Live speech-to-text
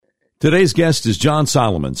Today's guest is John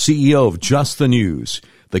Solomon, CEO of Just the News,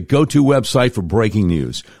 the go-to website for breaking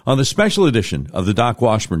news, on the special edition of the Doc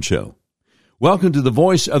Washburn Show. Welcome to the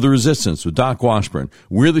Voice of the Resistance with Doc Washburn.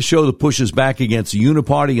 We're the show that pushes back against the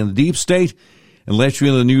uniparty and the deep state and lets you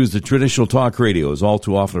in the news that traditional talk radio is all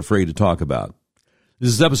too often afraid to talk about. This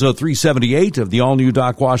is episode 378 of the all-new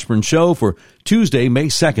Doc Washburn Show for Tuesday, May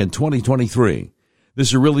 2nd, 2023. This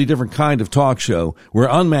is a really different kind of talk show. We're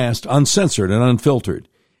unmasked, uncensored, and unfiltered.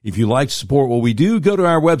 If you'd like to support what we do, go to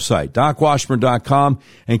our website, docwashburn.com,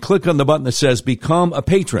 and click on the button that says Become a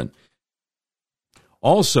Patron.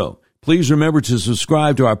 Also, please remember to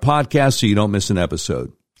subscribe to our podcast so you don't miss an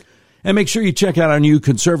episode. And make sure you check out our new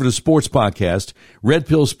conservative sports podcast, Red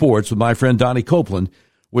Pill Sports, with my friend Donnie Copeland,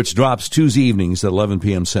 which drops Tuesday evenings at 11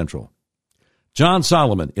 p.m. Central. John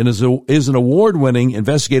Solomon is an award-winning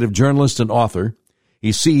investigative journalist and author.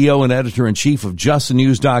 He's CEO and editor-in-chief of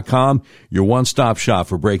justthenews.com, your one-stop shop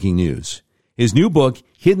for breaking news. His new book,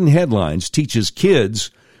 Hidden Headlines, teaches kids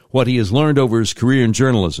what he has learned over his career in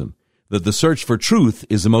journalism, that the search for truth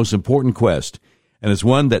is the most important quest, and is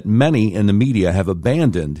one that many in the media have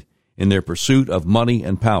abandoned in their pursuit of money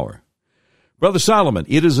and power. Brother Solomon,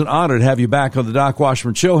 it is an honor to have you back on the Doc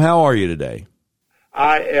Washburn Show. How are you today?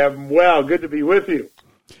 I am well. Good to be with you.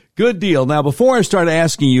 Good deal. Now, before I start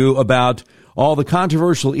asking you about all the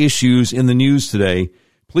controversial issues in the news today,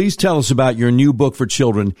 please tell us about your new book for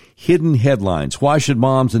children, Hidden Headlines. Why should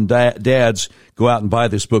moms and dads go out and buy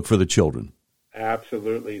this book for the children?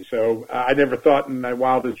 Absolutely. So I never thought in my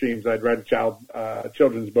wildest dreams I'd write a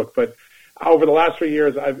children's book, but over the last 3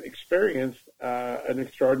 years I've experienced an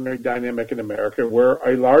extraordinary dynamic in America where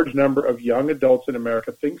a large number of young adults in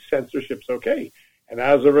America think censorship's okay. And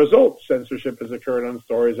as a result, censorship has occurred on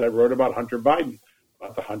stories I wrote about Hunter Biden,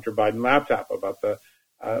 about the Hunter Biden laptop, about the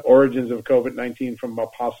origins of COVID-19 from a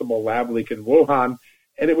possible lab leak in Wuhan.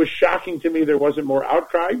 And it was shocking to me there wasn't more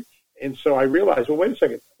outcry. And so I realized, well, wait a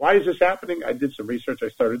second, why is this happening? I did some research. I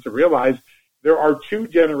started to realize there are two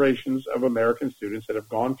generations of American students that have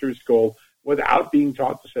gone through school without being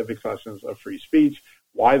taught the civics lessons of free speech,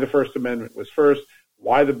 why the First Amendment was first,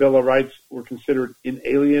 why the Bill of Rights were considered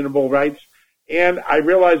inalienable rights. And I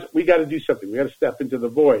realized we got to do something. We got to step into the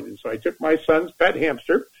void. And so I took my son's pet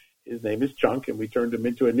hamster, his name is Chunk, and we turned him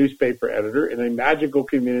into a newspaper editor in a magical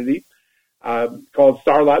community called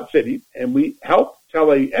Starlot City. And we helped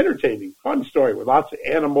tell a entertaining, fun story with lots of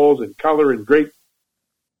animals and color and great.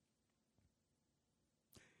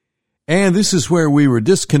 And this is where we were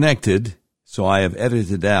disconnected, so I have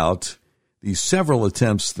edited out the several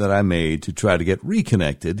attempts that I made to try to get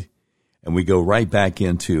reconnected, and we go right back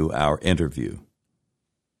into our interview.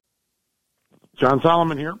 John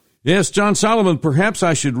Solomon here. Yes, John Solomon. Perhaps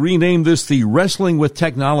I should rename this the Wrestling with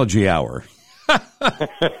Technology Hour.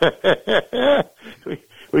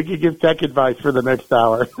 We could give tech advice for the next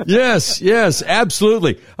hour. Yes,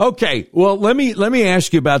 absolutely. Okay, well, let me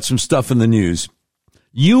ask you about some stuff in the news.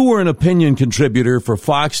 You were an opinion contributor for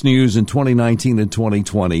Fox News in 2019 and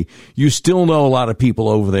 2020. You still know a lot of people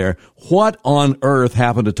over there. What on earth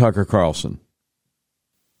happened to Tucker Carlson?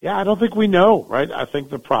 Yeah, I don't think we know, right? I think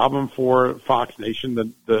the problem for Fox Nation,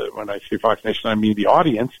 when I say Fox Nation, I mean the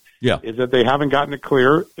audience, is that they haven't gotten a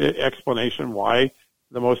clear explanation why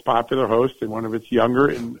the most popular host and one of its younger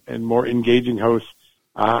and more engaging hosts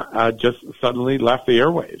just suddenly left the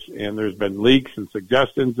airwaves. And there's been leaks and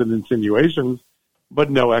suggestions and insinuations, but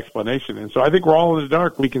no explanation. And so I think we're all in the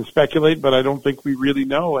dark. We can speculate, but I don't think we really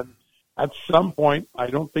know. And at some point, I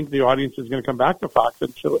don't think the audience is going to come back to Fox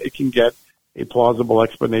until it can get a plausible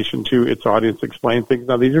explanation to its audience, explain things.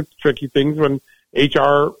 Now, these are tricky things when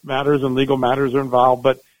HR matters and legal matters are involved,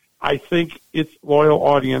 but I think its loyal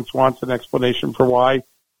audience wants an explanation for why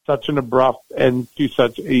such an abrupt and to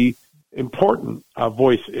such a important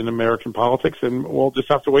voice in American politics. And we'll just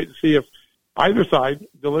have to wait and see if either side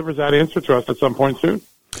delivers that answer to us at some point soon.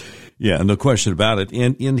 Yeah, no question about it.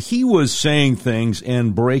 And he was saying things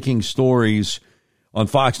and breaking stories on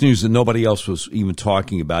Fox News that nobody else was even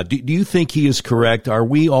talking about. Do you think he is correct? Are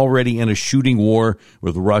we already in a shooting war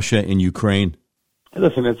with Russia and Ukraine?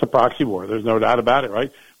 Listen, it's a proxy war. There's no doubt about it, right?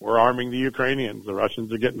 We're arming the Ukrainians. The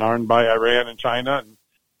Russians are getting armed by Iran and China.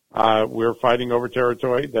 And we're fighting over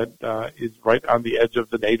territory that is right on the edge of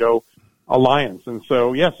the NATO alliance. And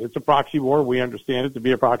so, yes, it's a proxy war. We understand it to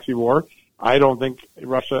be a proxy war. I don't think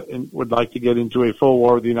Russia would like to get into a full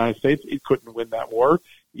war with the United States. It couldn't win that war,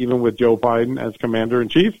 even with Joe Biden as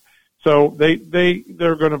commander-in-chief. So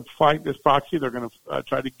they're going to fight this proxy. They're going to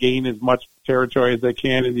try to gain as much territory as they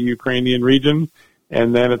can in the Ukrainian region,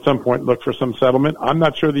 and then at some point look for some settlement. I'm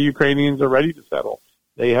not sure the Ukrainians are ready to settle.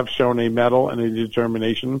 They have shown a mettle and a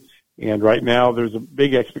determination And right now there's a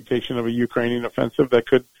big expectation of a Ukrainian offensive that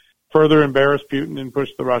could further embarrass Putin and push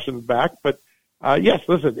the Russians back. But yes,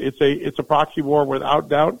 listen, it's a proxy war without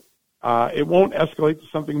doubt. It won't escalate to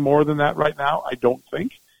something more than that right now, I don't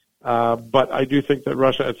think. But I do think that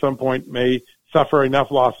Russia at some point may suffer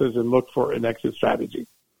enough losses and look for an exit strategy.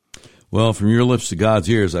 Well, from your lips to God's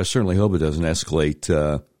ears, I certainly hope it doesn't escalate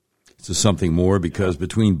to something more, because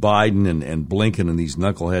between Biden and Blinken and these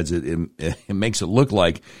knuckleheads, it makes it look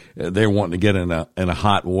like they're wanting to get in a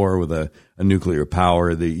hot war with a nuclear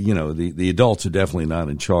power. The adults are definitely not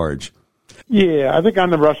in charge. Yeah, I think on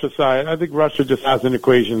the Russia side, I think Russia just has an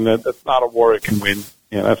equation that's not a war it can win.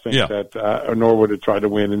 And I think that, nor would it try to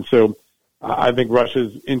win. And so I think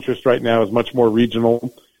Russia's interest right now is much more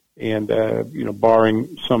regional and,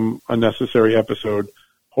 barring some unnecessary episode,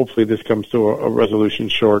 hopefully this comes to a resolution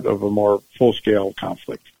short of a more full-scale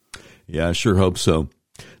conflict. Yeah, I sure hope so.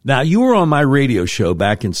 Now, you were on my radio show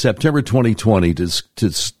back in September 2020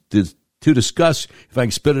 to discuss, if I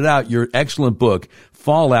can spit it out, your excellent book,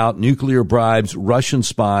 Fallout, Nuclear Bribes, Russian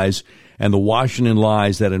Spies, and the Washington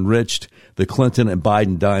Lies That Enriched the Clinton and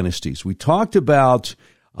Biden Dynasties. We talked about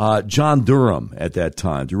John Durham at that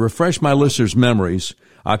time. To refresh my listeners' memories,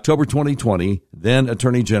 October 2020, then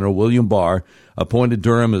Attorney General William Barr appointed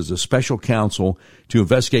Durham as a special counsel to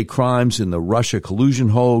investigate crimes in the Russia collusion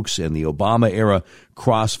hoax and the Obama-era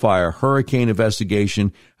crossfire hurricane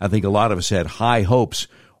investigation. I think a lot of us had high hopes.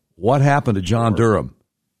 What happened to John Durham?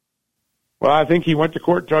 Well, I think he went to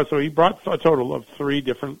court. So he brought a total of 3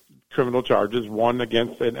 different criminal charges, one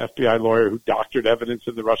against an FBI lawyer who doctored evidence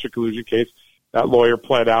in the Russia collusion case. That lawyer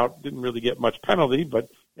pled out, didn't really get much penalty, but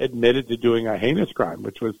admitted to doing a heinous crime,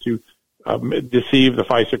 which was to deceive the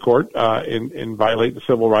FISA court and violate the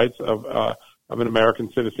civil rights of an American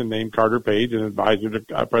citizen named Carter Page, an advisor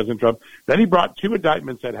to President Trump. Then he brought 2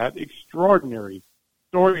 indictments that had extraordinary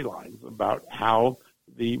storylines about how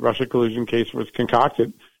the Russia collusion case was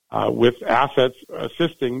concocted with assets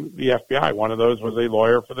assisting the FBI. One of those was a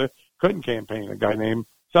lawyer for the Clinton campaign, a guy named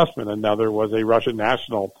Sussman. Another was a Russian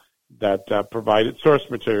national that provided source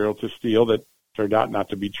material to steal that turned out not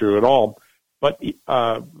to be true at all. But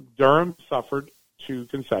Durham suffered 2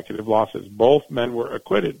 consecutive losses. Both men were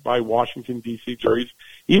acquitted by Washington, D.C. juries,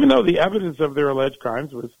 even though the evidence of their alleged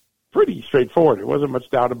crimes was pretty straightforward. There wasn't much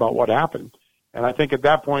doubt about what happened. And I think at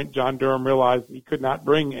that point, John Durham realized he could not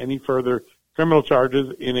bring any further criminal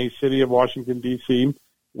charges in a city of Washington, D.C.,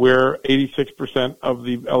 where 86% of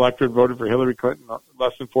the electorate voted for Hillary Clinton,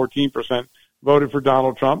 less than 14% voted for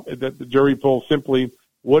Donald Trump, that the jury poll simply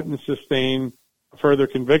wouldn't sustain further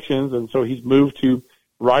convictions. And so he's moved to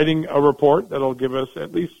writing a report that'll give us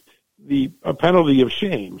at least a penalty of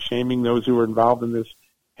shaming those who were involved in this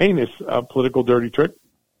heinous political dirty trick.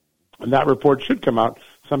 And that report should come out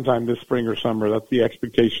sometime this spring or summer. That's the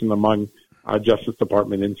expectation among Justice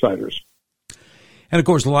Department insiders. And, of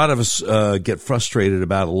course, a lot of us get frustrated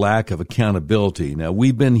about a lack of accountability. Now,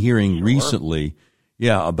 we've been hearing recently,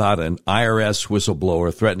 about an IRS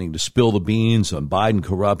whistleblower threatening to spill the beans on Biden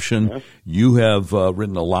corruption. Yes. You have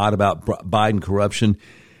written a lot about Biden corruption.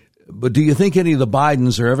 But do you think any of the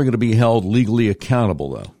Bidens are ever going to be held legally accountable,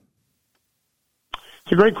 though?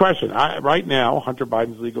 It's a great question. Right now, Hunter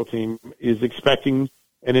Biden's legal team is expecting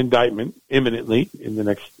an indictment imminently in the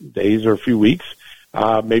next days or a few weeks.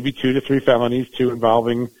 Maybe 2 to 3 felonies, 2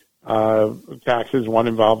 involving taxes, 1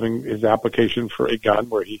 involving his application for a gun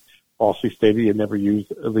where he falsely stated he had never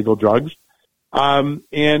used illegal drugs. And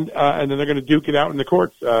then they're going to duke it out in the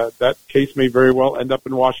courts. That case may very well end up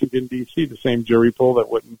in Washington, D.C., the same jury pool that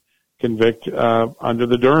wouldn't convict under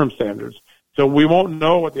the Durham standards. So we won't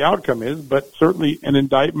know what the outcome is, but certainly an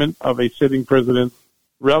indictment of a sitting president's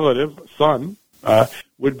relative, son,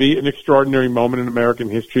 would be an extraordinary moment in American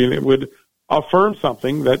history, and it would affirm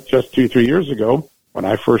something that just 2-3 years ago, when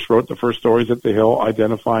I first wrote the first stories at The Hill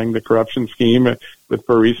identifying the corruption scheme with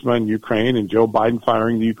Burisma in Ukraine and Joe Biden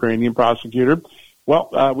firing the Ukrainian prosecutor,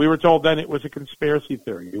 we were told then it was a conspiracy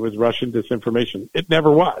theory. It was Russian disinformation. It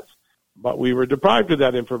never was. But we were deprived of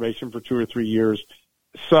that information for 2 or 3 years.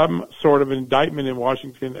 Some sort of indictment in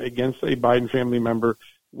Washington against a Biden family member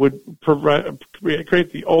would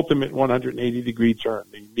create the ultimate 180-degree turn.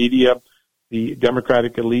 The media, the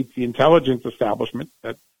Democratic elite, the intelligence establishment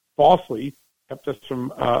that falsely kept us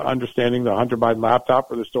from understanding the Hunter Biden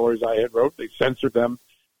laptop or the stories I had wrote. They censored them.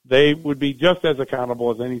 They would be just as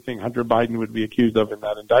accountable as anything Hunter Biden would be accused of in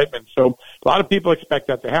that indictment. So a lot of people expect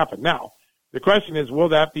that to happen. Now, the question is, will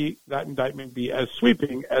that indictment be as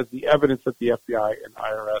sweeping as the evidence that the FBI and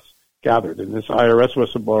IRS gathered? And this IRS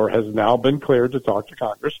whistleblower has now been cleared to talk to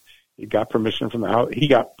Congress. He got permission from the House. He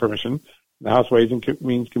got permission from the House Ways and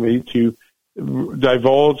Means Committee to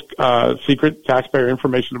divulge secret taxpayer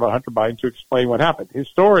information about Hunter Biden to explain what happened. His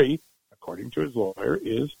story, according to his lawyer,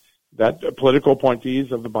 is that political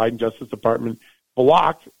appointees of the Biden Justice Department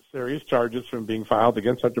blocked serious charges from being filed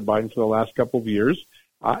against Hunter Biden for the last couple of years,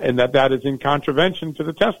 and that is in contravention to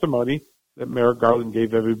the testimony that Merrick Garland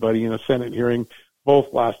gave everybody in a Senate hearing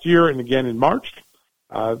both last year and again in March.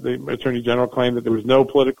 The Attorney General claimed that there was no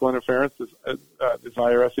political interference. This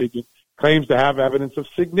IRS agent claims to have evidence of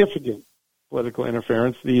significant political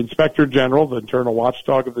interference. The Inspector General, the internal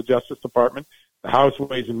watchdog of the Justice Department, the House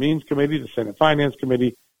Ways and Means Committee, the Senate Finance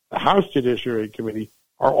Committee, the House Judiciary Committee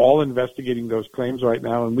are all investigating those claims right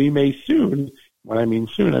now, and we may soon, when I mean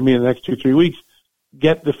soon, I mean in the next 2-3 weeks,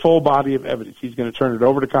 get the full body of evidence. He's going to turn it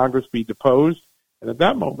over to Congress, be deposed, and at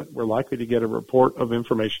that moment, we're likely to get a report of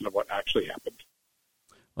information of what actually happened.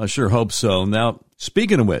 I sure hope so. Now,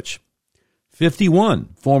 speaking of which, 51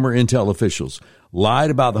 former Intel officials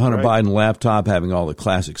lied about the Hunter Biden laptop having all the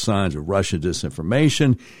classic signs of Russian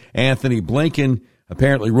disinformation. Anthony Blinken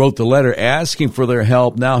apparently wrote the letter asking for their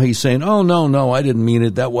help. Now he's saying, oh, no, I didn't mean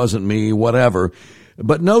it. That wasn't me, whatever.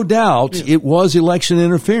 But no doubt it was election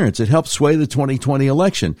interference. It helped sway the 2020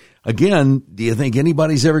 election. Again, do you think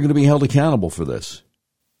anybody's ever going to be held accountable for this?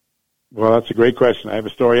 Well, that's a great question. I have a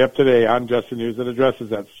story up today on Just the News that addresses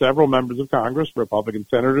that. Several members of Congress, Republican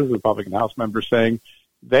senators, Republican House members, saying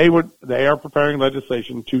they are preparing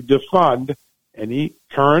legislation to defund any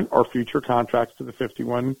current or future contracts to the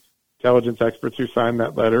 51 intelligence experts who signed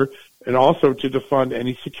that letter, and also to defund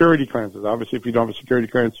any security clearances. Obviously, if you don't have a security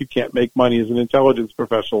clearance, you can't make money as an intelligence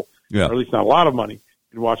professional, or at least not a lot of money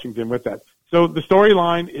in Washington with that. So the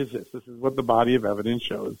storyline is this. This is what the body of evidence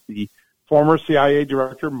shows. The former CIA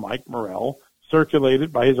director, Mike Morrell,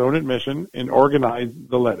 circulated by his own admission and organized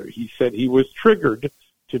the letter. He said he was triggered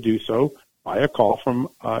to do so by a call from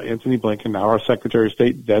Anthony Blinken, now our Secretary of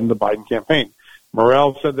State, then the Biden campaign.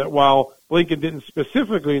 Morrell said that while Blinken didn't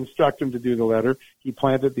specifically instruct him to do the letter, he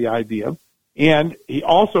planted the idea, and he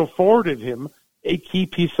also forwarded him a key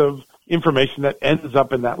piece of information that ends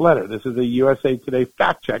up in that letter. This is a USA Today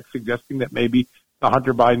fact check suggesting that maybe the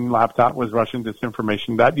Hunter Biden laptop was Russian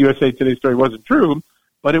disinformation. That USA Today story wasn't true,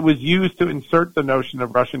 but it was used to insert the notion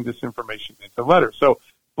of Russian disinformation into the letter. So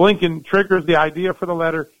Blinken triggers the idea for the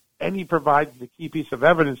letter, and he provides the key piece of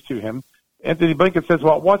evidence to him. Anthony Blinken says,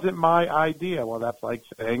 well, it wasn't my idea. Well, that's like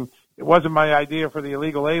saying it wasn't my idea for the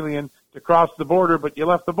illegal alien to cross the border, but you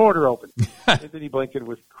left the border open. Anthony Blinken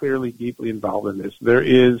was clearly deeply involved in this. There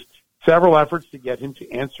is several efforts to get him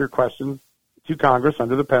to answer questions to Congress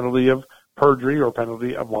under the penalty of perjury or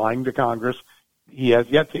penalty of lying to Congress. He has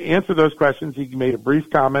yet to answer those questions. He made a brief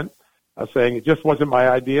comment saying it just wasn't my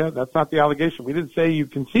idea. That's not the allegation. We didn't say you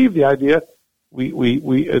conceived the idea.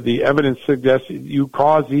 The evidence suggests you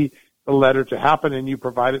caused the letter to happen and you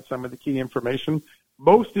provided some of the key information.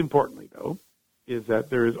 Most importantly, though, is that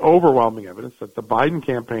there is overwhelming evidence that the Biden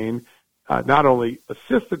campaign not only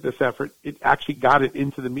assisted this effort, it actually got it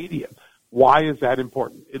into the media. Why is that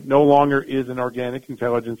important? It no longer is an organic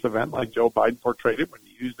intelligence event like Joe Biden portrayed it when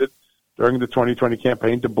he used it during the 2020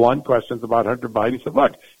 campaign to blunt questions about Hunter Biden. He said,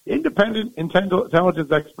 look, independent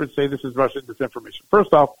intelligence experts say this is Russian disinformation.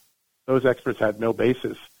 First off, those experts had no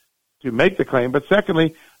basis to make the claim. But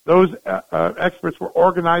secondly, those experts were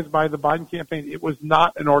organized by the Biden campaign. It was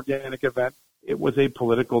not an organic event. It was a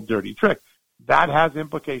political dirty trick. That has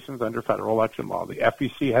implications under federal election law. The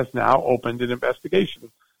FEC has now opened an investigation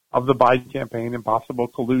of the Biden campaign and possible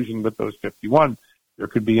collusion with those 51. There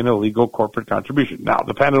could be an illegal corporate contribution. Now,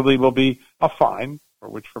 the penalty will be a fine, for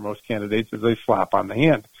which for most candidates is a slap on the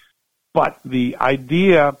hand. But the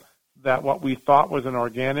idea that what we thought was an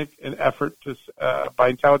organic effort by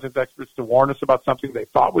intelligence experts to warn us about something they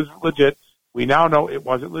thought was legit, we now know it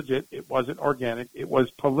wasn't legit, it wasn't organic, it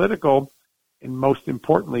was political, and most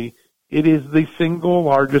importantly, it is the single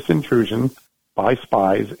largest intrusion by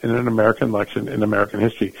spies in an American election in American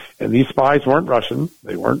history. And these spies weren't Russian,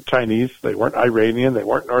 they weren't Chinese, they weren't Iranian, they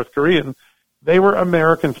weren't North Korean. They were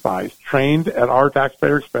American spies trained at our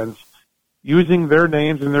taxpayer expense, using their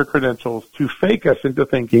names and their credentials to fake us into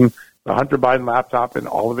thinking the Hunter Biden laptop and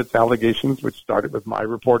all of its allegations, which started with my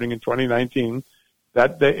reporting in 2019,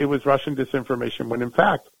 that it was Russian disinformation, when in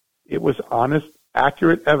fact it was honest,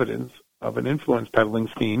 accurate evidence of an influence peddling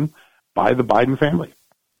scheme by the Biden family.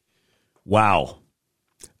 Wow.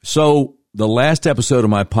 So the last episode of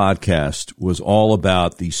my podcast was all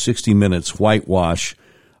about the 60 Minutes whitewash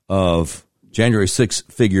of January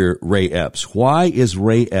 6th figure Ray Epps. Why is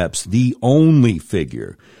Ray Epps the only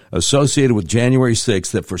figure associated with January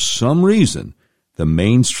 6th that for some reason the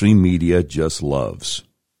mainstream media just loves?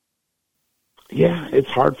 Yeah, it's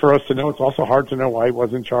hard for us to know. It's also hard to know why he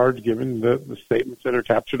wasn't charged, given the statements that are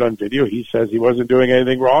captured on video. He says he wasn't doing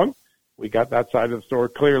anything wrong. We got that side of the story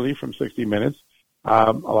clearly from 60 Minutes.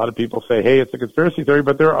 A lot of people say, hey, it's a conspiracy theory,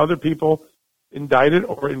 but there are other people indicted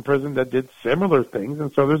or in prison that did similar things.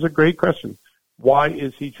 And so there's a great question. Why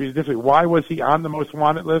is he treated differently? Why was he on the most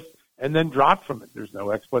wanted list and then dropped from it? There's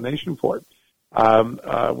no explanation for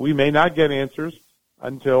it. We may not get answers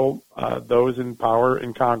until those in power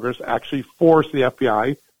in Congress actually force the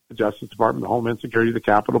FBI, the Justice Department, the Homeland Security, the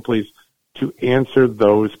Capitol Police to answer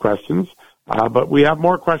those questions. But we have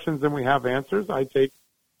more questions than we have answers. I take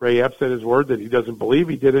Ray Epps at his word that he doesn't believe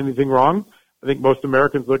he did anything wrong. I think most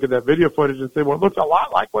Americans look at that video footage and say, well, it looks a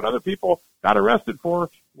lot like what other people got arrested for.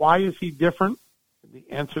 Why is he different? The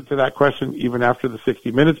answer to that question, even after the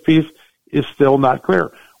 60 Minutes piece, is still not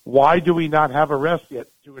clear. Why do we not have arrests yet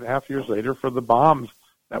 2.5 years later for the bombs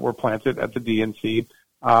that were planted at the DNC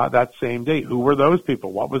that same day? Who were those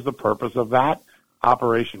people? What was the purpose of that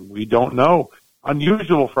operation? We don't know.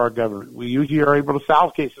 Unusual for our government. We usually are able to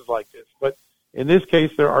solve cases like this. But in this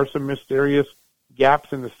case, there are some mysterious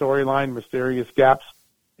gaps in the storyline, mysterious gaps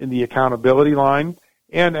in the accountability line.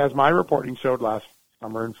 And as my reporting showed last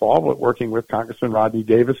summer and fall, working with Congressman Rodney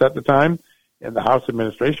Davis at the time and the House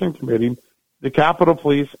Administration Committee, the Capitol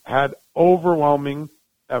Police had overwhelming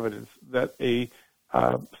evidence that a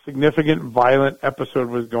significant violent episode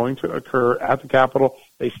was going to occur at the Capitol.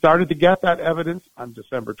 They started to get that evidence on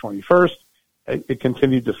December 21st. It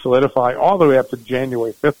continued to solidify all the way up to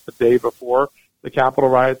January 5th, the day before the Capitol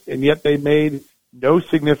riots, and yet they made no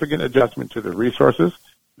significant adjustment to their resources,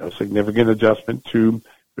 no significant adjustment to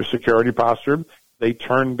their security posture. They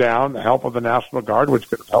turned down the help of the National Guard, which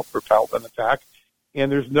could have helped repel an attack.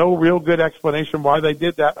 And there's no real good explanation why they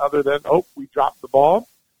did that other than, we dropped the ball.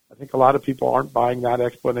 I think a lot of people aren't buying that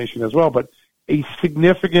explanation as well. But a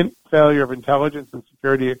significant failure of intelligence and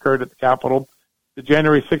security occurred at the Capitol. The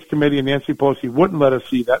January 6th committee and Nancy Pelosi wouldn't let us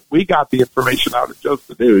see that. We got the information out of Just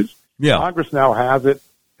the News. Yeah. Congress now has it.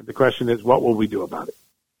 And the question is, what will we do about it?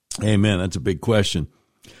 Amen. That's a big question.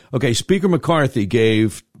 Okay, Speaker McCarthy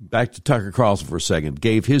gave, back to Tucker Carlson for a second,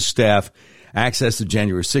 gave his staff access to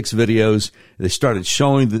January 6 videos. They started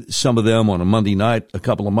showing some of them on a Monday night a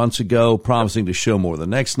couple of months ago, promising to show more the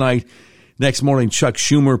next night. Next morning, Chuck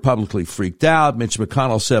Schumer publicly freaked out. Mitch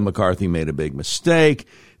McConnell said McCarthy made a big mistake.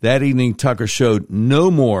 That evening, Tucker showed no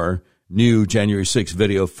more new January 6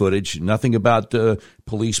 video footage, nothing about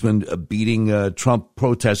policemen beating Trump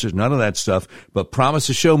protesters, none of that stuff, but promised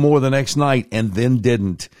to show more the next night and then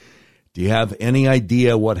didn't. Do you have any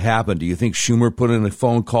idea what happened? Do you think Schumer put in a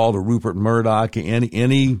phone call to Rupert Murdoch?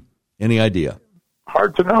 Any idea?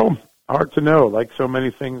 Hard to know. Hard to know. Like so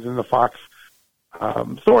many things in the Fox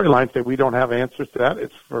storylines that we don't have answers to that.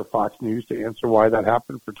 It's for Fox News to answer why that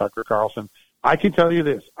happened for Tucker Carlson. I can tell you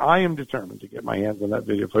this. I am determined to get my hands on that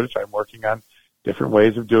video footage. I'm working on different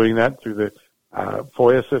ways of doing that through the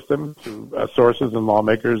FOIA system, through sources and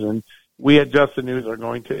lawmakers. And we at Just the News are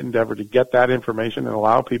going to endeavor to get that information and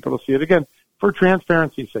allow people to see it again for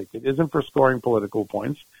transparency's sake. It isn't for scoring political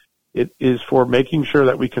points. It is for making sure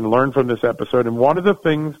that we can learn from this episode. And one of the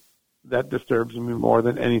things that disturbs me more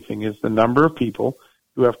than anything is the number of people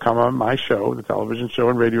who have come on my show, the television show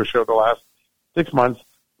and radio show, the last 6 months,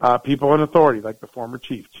 people in authority, like the former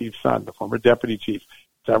chief, Chief Son, the former deputy chief,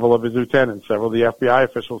 several of his lieutenants, several of the FBI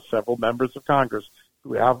officials, several members of Congress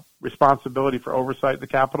who have responsibility for oversight of the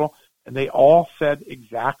Capitol, and they all said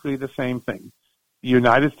exactly the same thing. The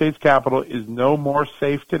United States Capitol is no more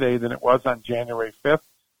safe today than it was on January 5th,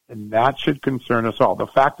 and that should concern us all. The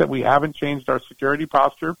fact that we haven't changed our security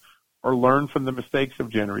posture or learned from the mistakes of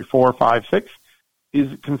January 4, 5, 6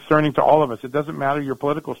 is concerning to all of us. It doesn't matter your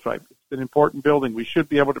political stripe. It's an important building. We should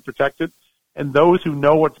be able to protect it. And those who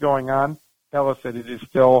know what's going on tell us that it is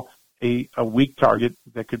still a weak target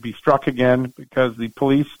that could be struck again because the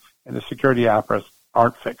police and the security apparatus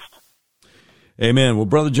aren't fixed. Amen. Well,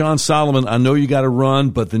 Brother John Solomon, I know you got to run,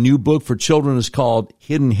 but the new book for children is called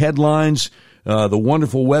Hidden Headlines. The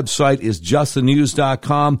wonderful website is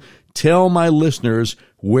justthenews.com. Tell my listeners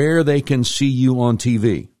where they can see you on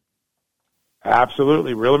TV.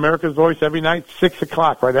 Absolutely. Real America's Voice every night, 6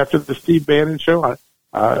 o'clock, right after the Steve Bannon show,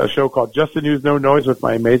 a show called Just the News, No Noise with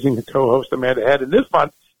my amazing co-host Amanda Head. And this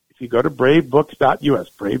month, if you go to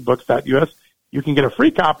bravebooks.us, you can get a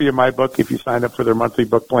free copy of my book if you sign up for their monthly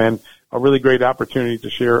book plan. A really great opportunity to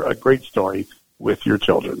share a great story with your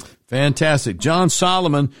children. Fantastic. John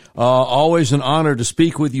Solomon, always an honor to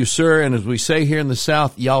speak with you, sir. And as we say here in the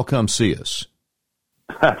South, y'all come see us.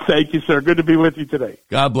 Thank you, sir. Good to be with you today.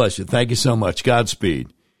 God bless you. Thank you so much. Godspeed.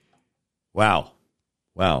 Wow.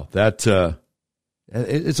 That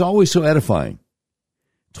it's always so edifying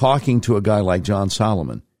talking to a guy like John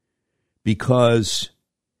Solomon because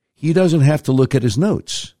he doesn't have to look at his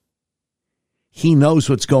notes. He knows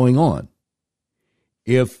what's going on.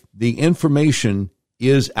 If the information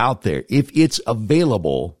is out there, if it's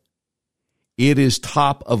available, it is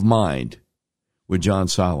top of mind with John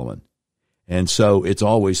Solomon. And so it's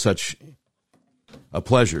always such a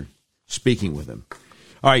pleasure speaking with him.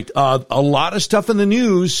 All right, a lot of stuff in the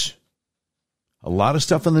news. A lot of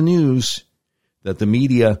stuff in the news that the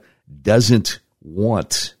media doesn't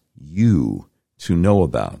want you to know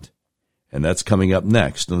about. And that's coming up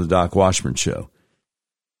next on the Doc Washburn Show.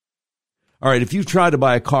 All right, if you've tried to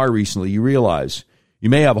buy a car recently, you realize you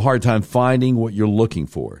may have a hard time finding what you're looking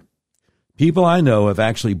for. People I know have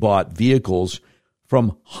actually bought vehicles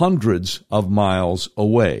from hundreds of miles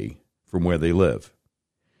away from where they live.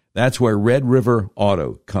 That's where Red River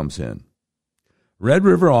Auto comes in. Red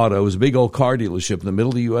River Auto is a big old car dealership in the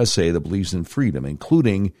middle of the USA that believes in freedom,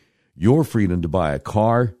 including your freedom to buy a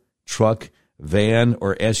car, truck, van,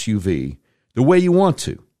 or SUV the way you want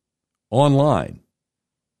to, online.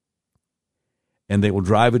 And they will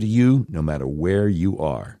drive it to you no matter where you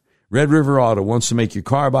are. Red River Auto wants to make your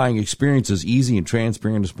car buying experience as easy and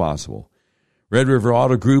transparent as possible. Red River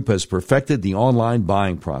Auto Group has perfected the online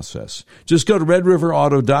buying process. Just go to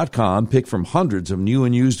redriverauto.com, pick from hundreds of new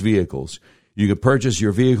and used vehicles. You can purchase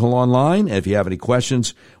your vehicle online, and if you have any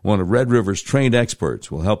questions, one of Red River's trained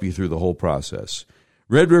experts will help you through the whole process.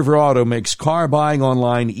 Red River Auto makes car buying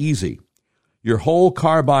online easy. Your whole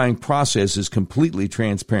car buying process is completely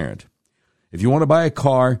transparent. If you want to buy a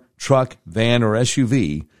car, truck, van, or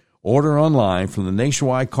SUV, order online from the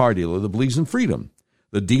nationwide car dealer that believes in freedom.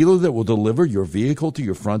 The dealer that will deliver your vehicle to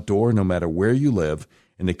your front door no matter where you live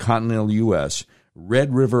in the continental U.S.,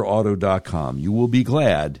 redriverauto.com. You will be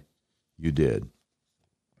glad you did.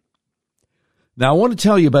 Now, I want to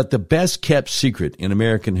tell you about the best-kept secret in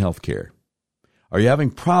American healthcare. Are you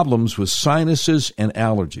having problems with sinuses and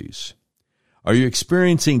allergies? Are you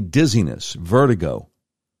experiencing dizziness, vertigo,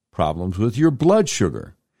 problems with your blood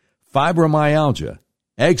sugar, fibromyalgia,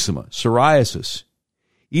 eczema, psoriasis,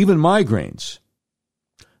 even migraines?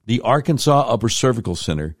 The Arkansas Upper Cervical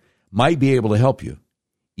Center might be able to help you,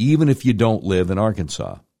 even if you don't live in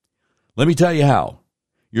Arkansas. Let me tell you how.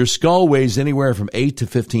 Your skull weighs anywhere from 8 to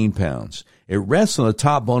 15 pounds. It rests on the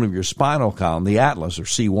top bone of your spinal column, the atlas, or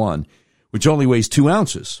C1, which only weighs 2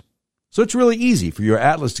 ounces. So it's really easy for your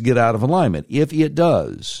atlas to get out of alignment. If it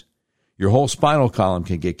does, your whole spinal column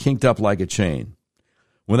can get kinked up like a chain.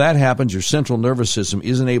 When that happens, your central nervous system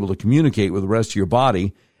isn't able to communicate with the rest of your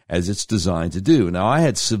body as it's designed to do. Now, I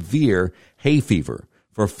had severe hay fever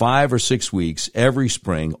for 5 or 6 weeks every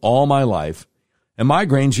spring all my life, and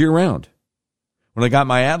migraines year-round. When I got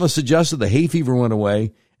my atlas adjusted, the hay fever went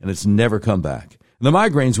away, and it's never come back. And the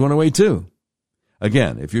migraines went away, too.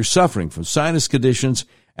 Again, if you're suffering from sinus conditions,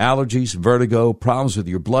 allergies, vertigo, problems with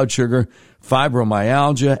your blood sugar,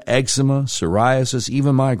 fibromyalgia, eczema, psoriasis,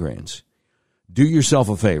 even migraines, do yourself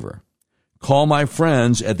a favor. Call my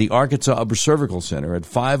friends at the Arkansas Upper Cervical Center at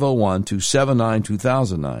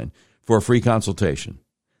 501-279-2009 for a free consultation.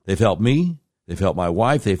 They've helped me, they've helped my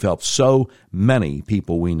wife, they've helped so many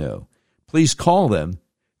people we know. Please call them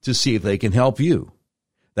to see if they can help you.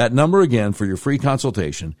 That number again for your free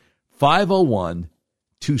consultation,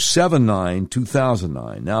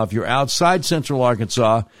 501-279-2009. Now, if you're outside Central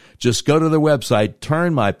Arkansas, just go to their website,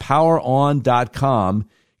 turnmypoweron.com,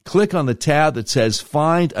 click on the tab that says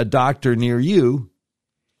Find a Doctor Near You,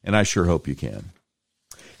 and I sure hope you can.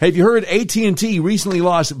 Hey, have you heard AT&T recently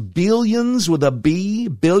lost billions with a B,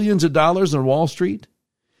 billions of dollars on Wall Street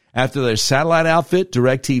after their satellite outfit,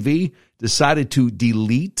 DirecTV, decided to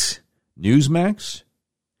delete Newsmax?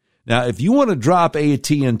 Now, if you want to drop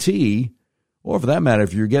AT&T, or for that matter,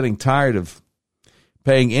 if you're getting tired of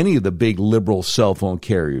paying any of the big liberal cell phone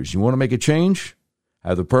carriers, you want to make a change? I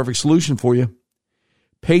have the perfect solution for you.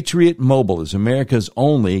 Patriot Mobile is America's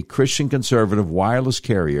only Christian conservative wireless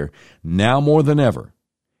carrier. Now more than ever,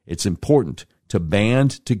 it's important to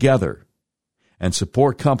band together and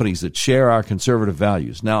support companies that share our conservative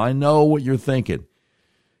values. Now, I know what you're thinking.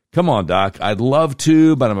 Come on, Doc, I'd love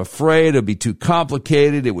to, but I'm afraid it would be too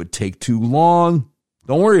complicated. It would take too long.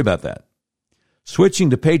 Don't worry about that. Switching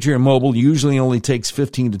to Patriot Mobile usually only takes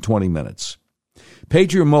 15 to 20 minutes.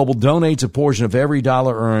 Patriot Mobile donates a portion of every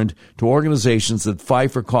dollar earned to organizations that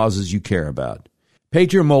fight for causes you care about.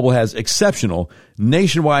 Patriot Mobile has exceptional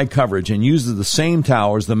nationwide coverage and uses the same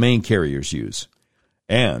towers the main carriers use.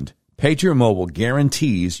 And Patriot Mobile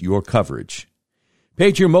guarantees your coverage.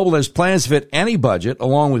 Patriot Mobile has plans to fit any budget,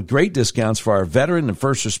 along with great discounts for our veteran and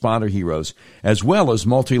first responder heroes, as well as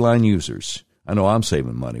multi-line users. I know I'm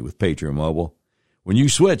saving money with Patriot Mobile. When you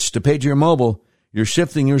switch to Patriot Mobile, you're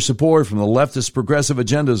shifting your support from the leftist progressive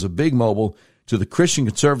agendas of Big Mobile to the Christian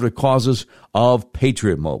conservative causes of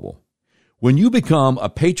Patriot Mobile. When you become a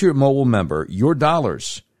Patriot Mobile member, your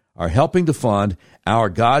dollars are helping to fund our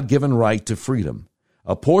God-given right to freedom.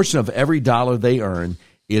 A portion of every dollar they earn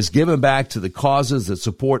is given back to the causes that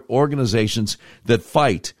support organizations that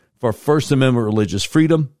fight for First Amendment religious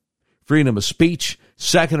freedom, freedom of speech,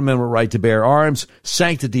 Second Amendment right to bear arms,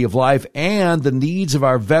 sanctity of life, and the needs of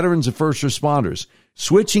our veterans and first responders.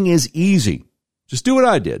 Switching is easy. Just do what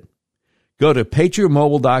I did. Go to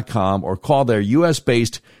patriotmobile.com or call their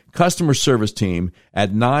U.S.-based customer service team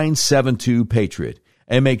at 972-PATRIOT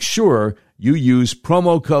and make sure you use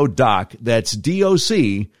promo code DOC, that's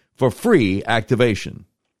D-O-C, for free activation.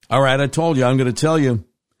 All right, I told you I'm going to tell you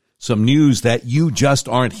some news that you just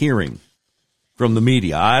aren't hearing from the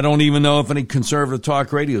media. I don't even know if any conservative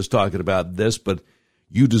talk radio is talking about this, but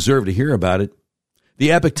you deserve to hear about it.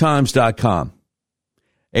 TheEpochTimes.com,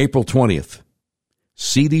 April 20th.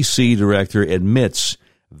 CDC director admits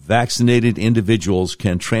vaccinated individuals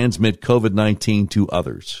can transmit COVID-19 to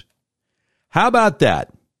others. How about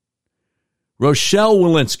that? Rochelle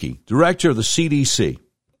Walensky, director of the CDC,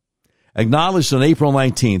 acknowledged on April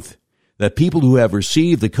 19th that people who have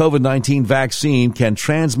received the COVID-19 vaccine can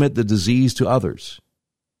transmit the disease to others.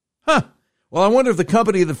 Well, I wonder if the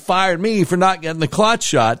company that fired me for not getting the clot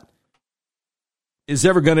shot is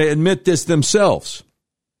ever going to admit this themselves.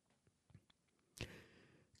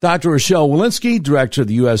 Dr. Rochelle Walensky, director of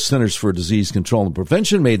the U.S. Centers for Disease Control and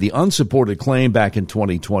Prevention, made the unsupported claim back in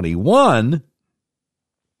 2021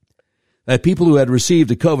 that people who had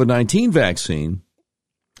received a COVID-19 vaccine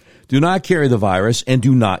do not carry the virus and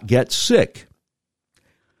do not get sick.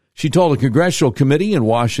 She told a congressional committee in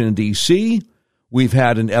Washington, D.C., we've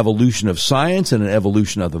had an evolution of science and an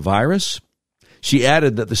evolution of the virus. She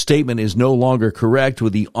added that the statement is no longer correct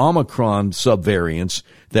with the Omicron subvariants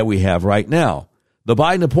that we have right now. The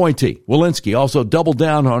Biden appointee, Walensky, also doubled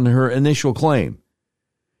down on her initial claim.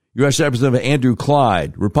 U.S. Representative Andrew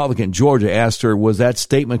Clyde, Republican, Georgia, asked her, was that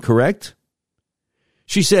statement correct?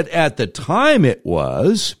 She said at the time it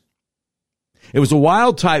was. It was a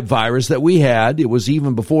wild-type virus that we had. It was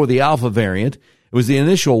even before the Alpha variant. It was the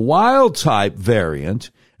initial wild-type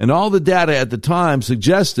variant, and all the data at the time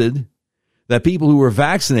suggested that people who were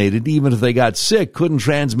vaccinated, even if they got sick, couldn't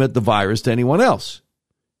transmit the virus to anyone else.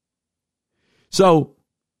 So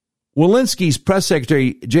Walensky's press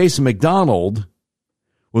secretary, Jason McDonald,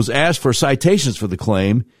 was asked for citations for the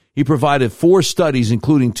claim. He provided 4 studies,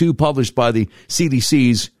 including 2 published by the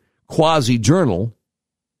CDC's quasi-journal.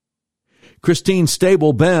 Christine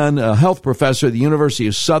Stable-Ben, a health professor at the University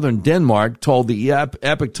of Southern Denmark, told the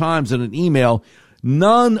Epoch Times in an email,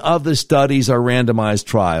 none of the studies are randomized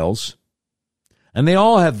trials, and they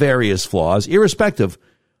all have various flaws, irrespective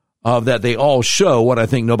of that they all show what I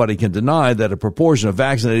think nobody can deny, that a proportion of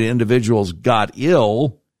vaccinated individuals got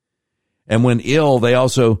ill, and when ill, they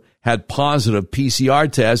also had positive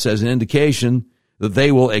PCR tests as an indication that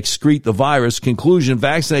they will excrete the virus. Conclusion,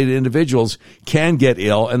 vaccinated individuals can get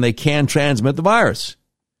ill and they can transmit the virus.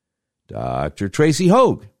 Dr. Tracy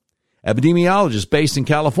Hogue, epidemiologist based in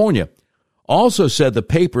California, also said the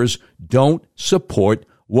papers don't support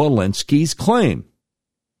Walensky's claim.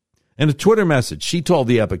 In a Twitter message, she told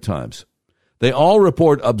the Epoch Times, they all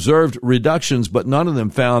report observed reductions, but none of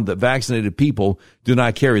them found that vaccinated people do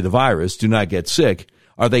not carry the virus, do not get sick.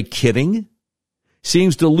 Are they kidding?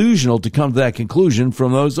 Seems delusional to come to that conclusion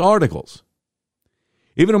from those articles.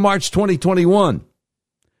 Even in March 2021,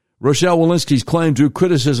 Rochelle Walensky's claim drew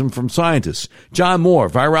criticism from scientists. John Moore,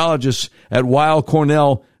 virologist at Weill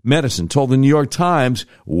Cornell Medicine, told the New York Times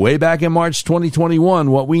way back in March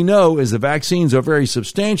 2021, what we know is the vaccines are very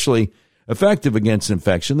substantially effective against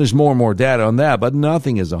infection. There's more and more data on that, but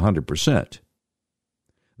nothing is 100%.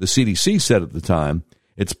 The CDC said at the time,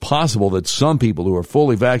 it's possible that some people who are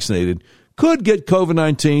fully vaccinated could get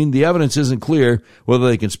COVID-19. The evidence isn't clear whether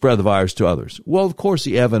they can spread the virus to others. Well, of course,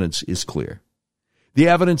 the evidence is clear. The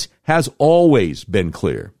evidence has always been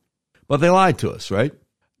clear. But they lied to us, right?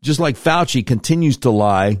 Just like Fauci continues to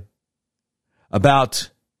lie about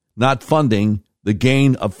not funding the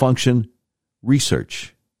gain of function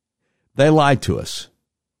research. They lied to us,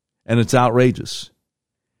 and it's outrageous.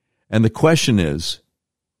 And the question is,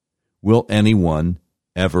 will anyone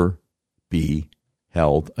ever be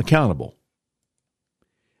held accountable?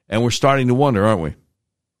 And we're starting to wonder, aren't we?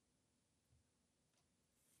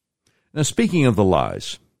 Now, speaking of the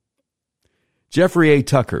lies, Jeffrey A.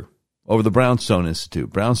 Tucker over the Brownstone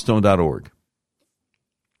Institute, brownstone.org,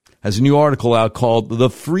 has a new article out called The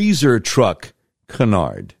Freezer Truck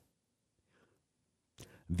Canard.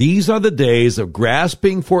 These are the days of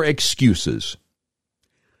grasping for excuses.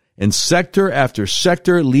 In sector after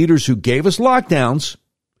sector, leaders who gave us lockdowns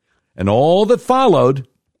and all that followed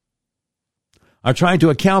are trying to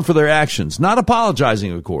account for their actions, not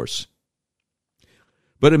apologizing, of course,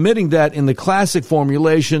 but admitting that in the classic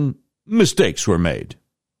formulation, mistakes were made.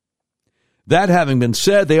 That having been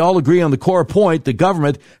said, they all agree on the core point: the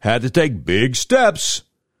government had to take big steps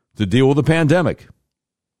to deal with the pandemic.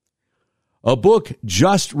 A book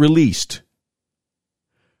just released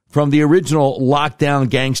from the original lockdown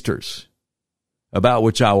gangsters, about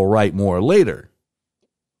which I will write more later.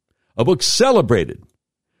 A book celebrated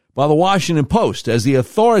by the Washington Post as the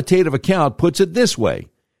authoritative account puts it this way.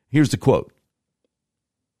 Here's the quote.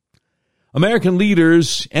 American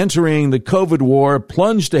leaders entering the COVID war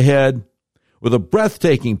plunged ahead with a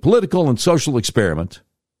breathtaking political and social experiment.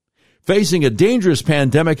 Facing a dangerous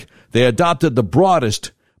pandemic, they adopted the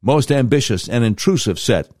broadest, most ambitious and intrusive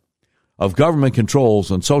set of government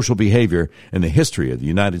controls on social behavior in the history of the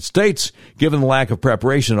United States. Given the lack of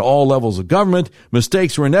preparation at all levels of government,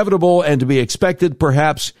 mistakes were inevitable and to be expected,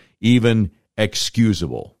 perhaps even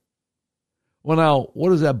excusable. Well, now,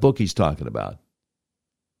 what is that book he's talking about?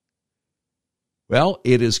 Well,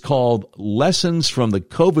 it is called Lessons from the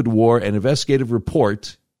COVID War, an Investigative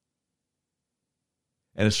Report,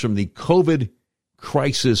 and it's from the COVID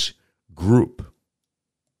Crisis Group.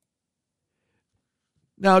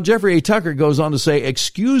 Now, Jeffrey A. Tucker goes on to say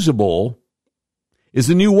excusable is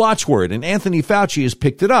the new watchword, and Anthony Fauci has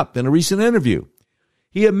picked it up in a recent interview.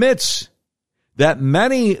 He admits that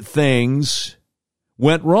many things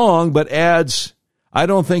went wrong, but adds, I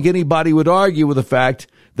don't think anybody would argue with the fact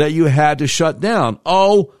that you had to shut down.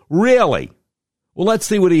 Oh, really? Well, let's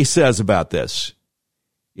see what he says about this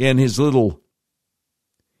in his little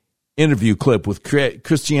interview clip with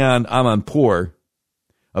Christiane Amanpour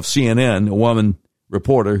of CNN, a woman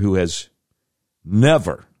reporter who has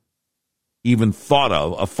never even thought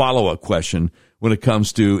of a follow-up question when it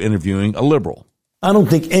comes to interviewing a liberal. I don't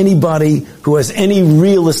think anybody who has any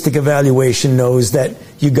realistic evaluation knows that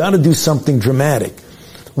you got to do something dramatic.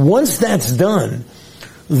 Once that's done,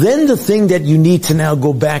 then the thing that you need to now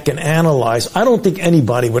go back and analyze, I don't think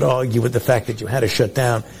anybody would argue with the fact that you had to shut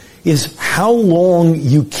down, is how long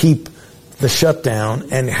you keep the shutdown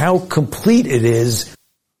and how complete it is.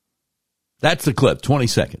 That's the clip, 20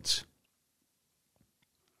 seconds.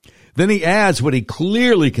 Then he adds what he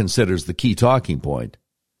clearly considers the key talking point.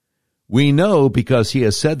 We know because he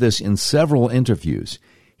has said this in several interviews.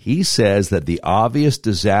 He says that the obvious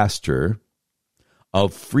disaster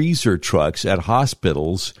of freezer trucks at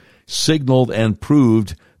hospitals signaled and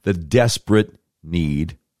proved the desperate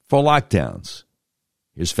need for lockdowns.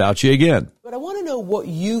 Here's Fauci again. But I want to know what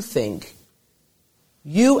you think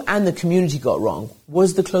you and the community got wrong.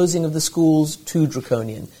 Was the closing of the schools too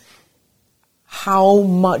draconian? How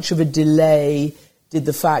much of a delay did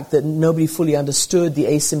the fact that nobody fully understood the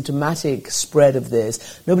asymptomatic spread of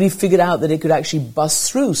this, nobody figured out that it could actually bust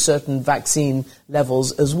through certain vaccine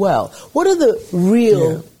levels as well? What are the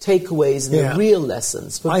real takeaways and the real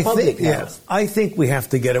lessons for public health? I think we have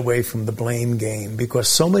to get away from the blame game because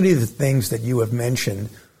so many of the things that you have mentioned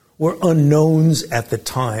were unknowns at the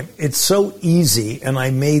time. It's so easy, and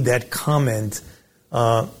I made that comment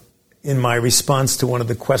in my response to one of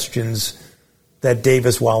the questions that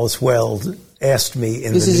Davis Wallace-Wells asked me.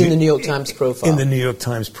 This is in the New York Times profile. In the New York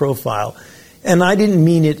Times profile. And I didn't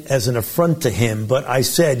mean it as an affront to him, but I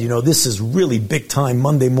said, this is really big-time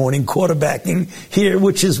Monday morning quarterbacking here,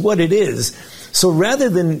 which is what it is. So rather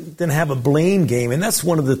than have a blame game, and that's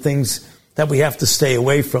one of the things that we have to stay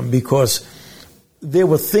away from, because there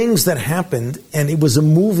were things that happened, and it was a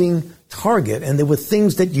moving target, and there were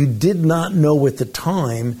things that you did not know at the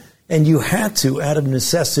time, and you had to, out of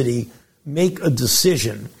necessity, make a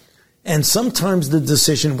decision. And sometimes the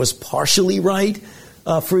decision was partially right.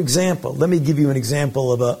 For example, let me give you an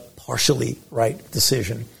example of a partially right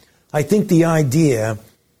decision. I think the idea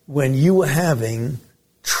when you were having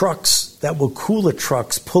trucks that were cooler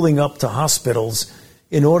trucks pulling up to hospitals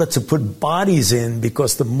in order to put bodies in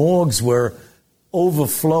because the morgues were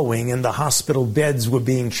overflowing and the hospital beds were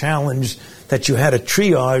being challenged, that you had a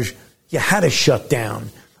triage, you had to shut down.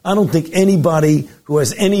 I don't think anybody who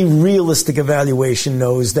has any realistic evaluation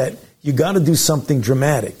knows that you got to do something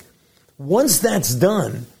dramatic. Once that's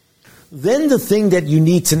done, then the thing that you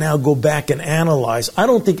need to now go back and analyze, I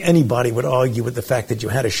don't think anybody would argue with the fact that you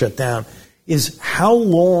had to shut down, is how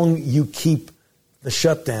long you keep the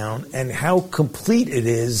shutdown and how complete it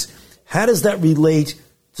is. How does that relate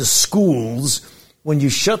to schools? When you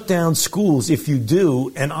shut down schools, if you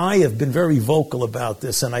do, and I have been very vocal about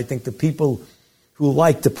this, and I think the people who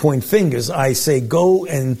like to point fingers, I say go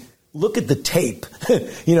and look at the tape,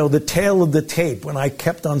 the tail of the tape, when I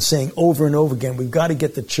kept on saying over and over again, we've got to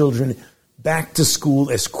get the children back to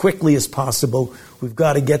school as quickly as possible. We've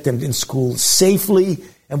got to get them in school safely,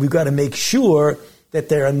 and we've got to make sure that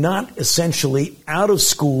they are not essentially out of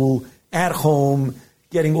school, at home,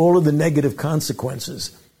 getting all of the negative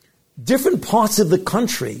consequences. Different parts of the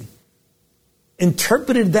country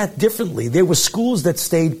interpreted that differently. There were schools that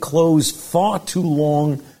stayed closed far too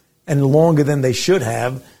long and longer than they should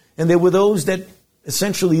have, and there were those that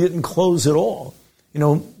essentially didn't close at all.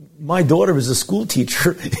 My daughter is a school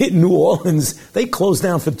teacher in New Orleans. They closed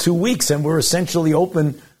down for 2 weeks and were essentially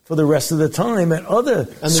open for the rest of the time at other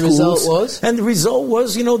schools. The result was? And the result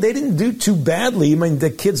was, they didn't do too badly. I mean, the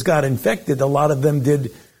kids got infected. A lot of them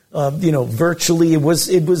did, virtually. It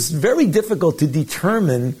was very difficult to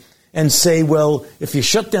determine and say, well, if you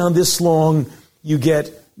shut down this long, you get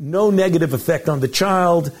no negative effect on the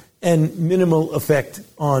child and minimal effect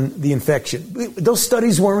on the infection. Those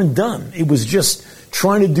studies weren't done. It was just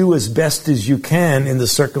trying to do as best as you can in the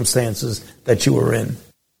circumstances that you were in.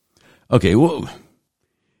 Okay, well,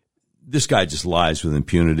 this guy just lies with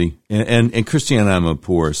impunity. And Christiane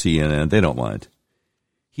Amanpour, CNN, they don't mind.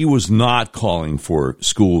 He was not calling for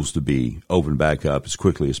schools to be opened back up as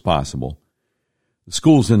quickly as possible. The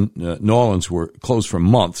schools in New Orleans were closed for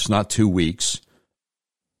months, not 2 weeks.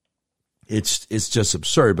 It's just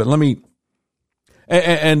absurd. But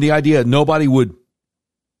and the idea nobody would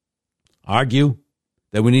argue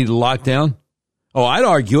that we need a lockdown. Oh, I'd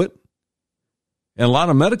argue it. And a lot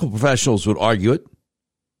of medical professionals would argue it.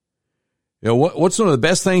 What's one of the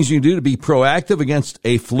best things you can do to be proactive against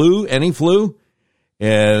a flu, any flu,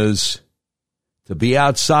 is to be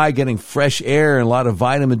outside getting fresh air and a lot of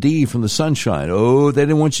vitamin D from the sunshine. Oh, they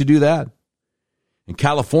didn't want you to do that. In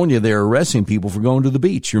California, they're arresting people for going to the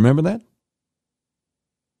beach. You remember that?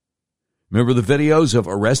 Remember the videos of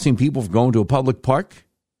arresting people for going to a public park?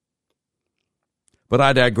 But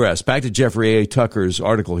I digress. Back to Jeffrey A. Tucker's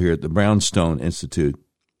article here at the Brownstone Institute.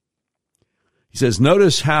 He says,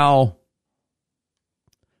 notice how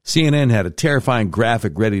CNN had a terrifying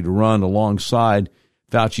graphic ready to run alongside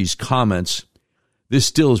Fauci's comments. This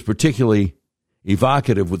still is particularly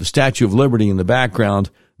evocative with the Statue of Liberty in the background.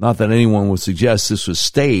 Not that anyone would suggest this was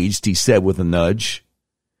staged, he said with a nudge.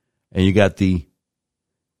 And you got the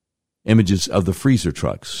images of the freezer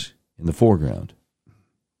trucks in the foreground.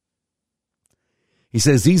 He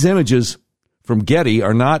says these images from Getty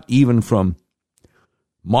are not even from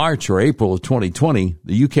March or April of 2020.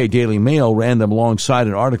 The UK Daily Mail ran them alongside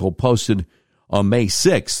an article posted on May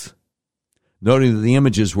 6th, noting that the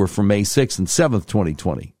images were from May 6th and 7th,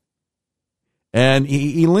 2020. And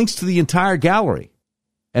he links to the entire gallery.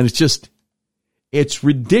 And it's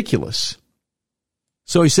ridiculous.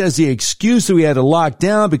 So he says the excuse that we had to lock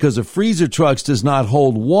down because of freezer trucks does not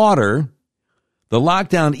hold water. The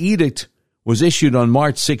lockdown edict was issued on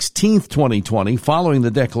March 16th, 2020, following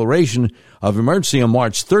the declaration of emergency on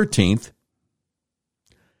March 13th,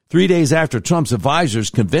 3 days after Trump's advisors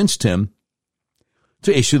convinced him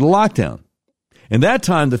to issue the lockdown. In that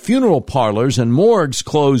time, the funeral parlors and morgues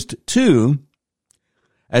closed too,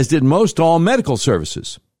 as did most all medical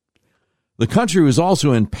services. The country was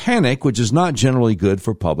also in panic, which is not generally good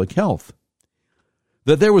for public health.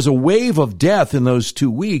 That there was a wave of death in those 2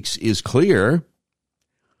 weeks is clear.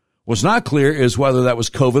 What's not clear is whether that was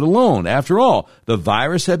COVID alone. After all, the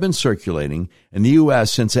virus had been circulating in the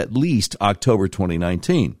U.S. since at least October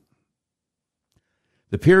 2019.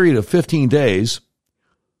 The period of 15 days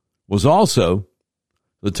was also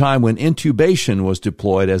the time when intubation was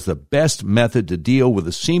deployed as the best method to deal with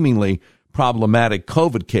a seemingly problematic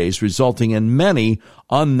COVID case, resulting in many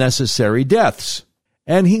unnecessary deaths.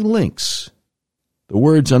 And he links the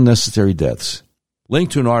words unnecessary deaths,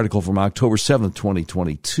 linked to an article from October 7th,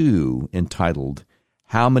 2022, entitled,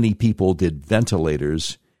 How Many People Did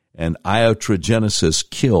Ventilators and Iatrogenesis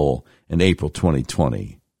Kill in April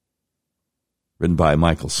 2020? Written by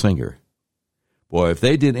Michael Singer. Boy, if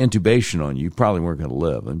they did intubation on you, you probably weren't going to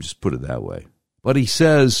live. Let me just put it that way. But he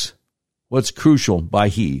says what's crucial by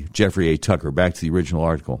he, Jeffrey A. Tucker, back to the original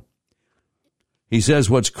article. He says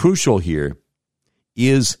what's crucial here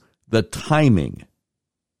is the timing.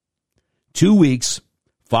 2 weeks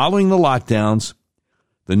following the lockdowns,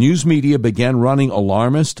 the news media began running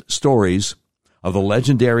alarmist stories of the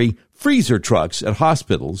legendary freezer trucks at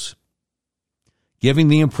hospitals, giving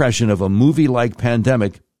the impression of a movie-like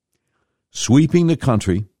pandemic sweeping the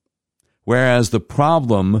country, whereas the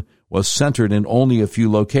problem was centered in only a few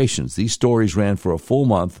locations. These stories ran for a full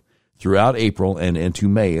month throughout April and into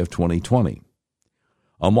May of 2020.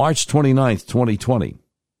 On March 29th, 2020,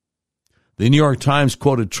 The New York Times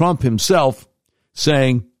quoted Trump himself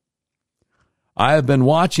saying, "I have been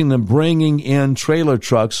watching them bringing in trailer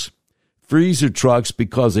trucks, freezer trucks,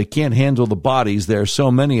 because they can't handle the bodies. There are so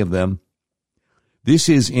many of them. This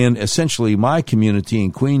is in essentially my community in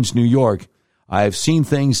Queens, New York. I have seen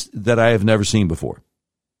things that I have never seen before."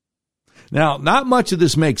 Now, not much of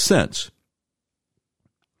this makes sense.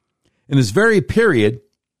 In this very period,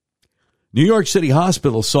 New York City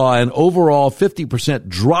hospitals saw an overall 50%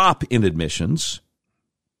 drop in admissions,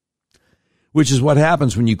 which is what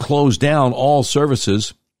happens when you close down all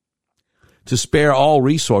services to spare all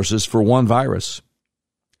resources for one virus.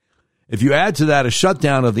 If you add to that a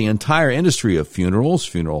shutdown of the entire industry of funerals,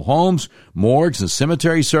 funeral homes, morgues, and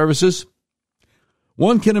cemetery services,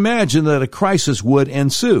 one can imagine that a crisis would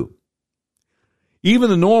ensue. Even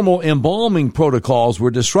the normal embalming protocols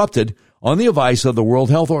were disrupted on the advice of the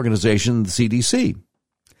World Health Organization and the CDC.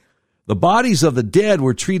 The bodies of the dead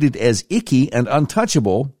were treated as icky and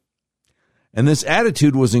untouchable, and this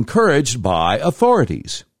attitude was encouraged by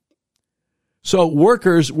authorities. So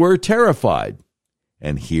workers were terrified.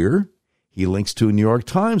 And here he links to a New York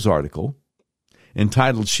Times article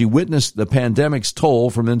entitled, "She Witnessed the Pandemic's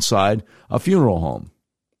Toll from Inside a Funeral Home."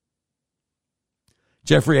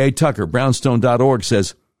 Jeffrey A. Tucker, brownstone.org,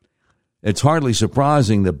 says, "It's hardly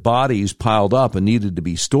surprising that bodies piled up and needed to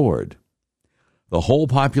be stored. The whole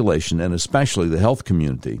population, and especially the health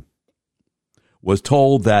community, was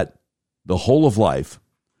told that the whole of life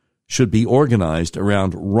should be organized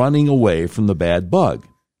around running away from the bad bug.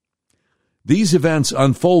 These events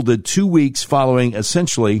unfolded 2 weeks following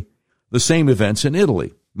essentially the same events in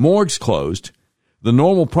Italy. Morgues closed. The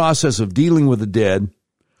normal process of dealing with the dead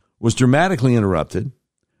was dramatically interrupted.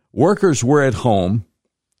 Workers were at home."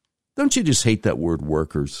 Don't you just hate that word,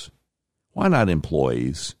 workers? Why not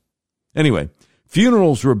employees? Anyway,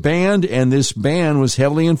 funerals were banned, and this ban was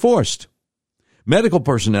heavily enforced. Medical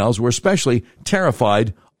personnel were especially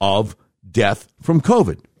terrified of death from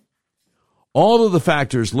COVID. All of the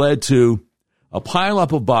factors led to a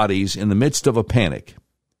pileup of bodies in the midst of a panic.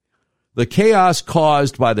 The chaos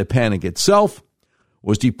caused by the panic itself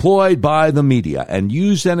was deployed by the media and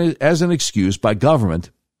used as an excuse by government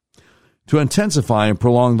to intensify and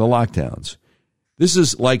prolong the lockdowns. This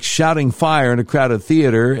is like shouting fire in a crowded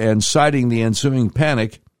theater and citing the ensuing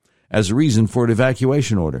panic as a reason for an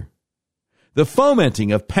evacuation order. The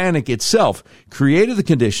fomenting of panic itself created the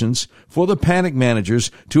conditions for the panic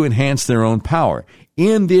managers to enhance their own power.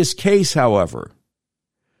 In this case, however,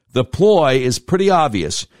 the ploy is pretty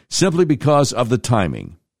obvious simply because of the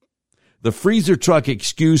timing. The freezer truck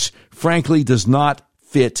excuse, frankly, does not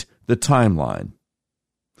fit the timeline.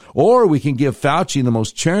 Or we can give Fauci the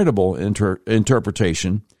most charitable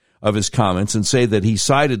interpretation of his comments and say that he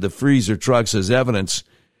cited the freezer trucks as evidence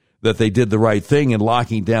that they did the right thing in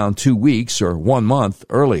locking down 2 weeks or 1 month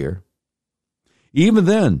earlier. Even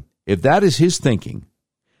then, if that is his thinking,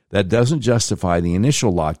 that doesn't justify the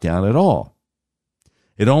initial lockdown at all.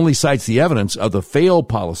 It only cites the evidence of the failed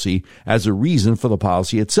policy as a reason for the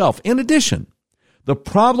policy itself. In addition, the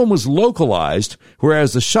problem was localized,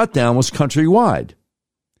 whereas the shutdown was countrywide.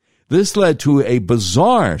 This led to a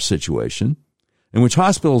bizarre situation in which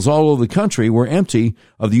hospitals all over the country were empty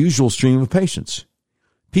of the usual stream of patients.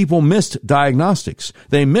 People missed diagnostics.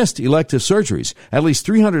 They missed elective surgeries. At least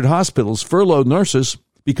 300 hospitals furloughed nurses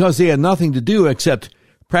because they had nothing to do except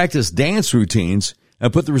practice dance routines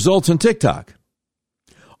and put the results on TikTok.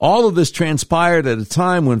 All of this transpired at a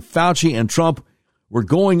time when Fauci and Trump were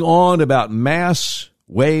going on about mass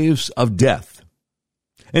waves of death.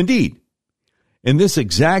 Indeed, in this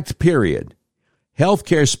exact period,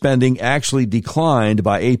 healthcare spending actually declined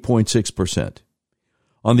by 8.6%.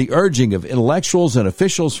 On the urging of intellectuals and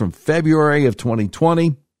officials from February of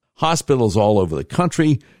 2020, hospitals all over the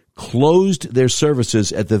country closed their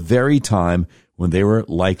services at the very time when they were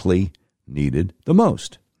likely needed the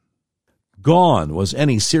most. Gone was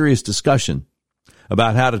any serious discussion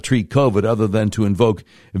about how to treat COVID other than to invoke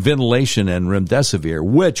ventilation and remdesivir,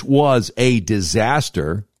 which was a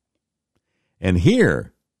disaster. And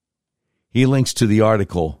here he links to the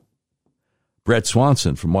article, Brett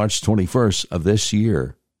Swanson from March 21st of this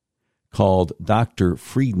year, called Dr.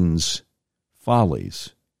 Frieden's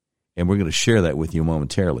Follies. And we're going to share that with you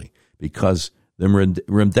momentarily because the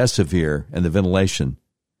remdesivir and the ventilation,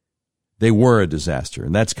 they were a disaster,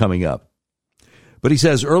 and that's coming up. But he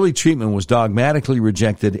says early treatment was dogmatically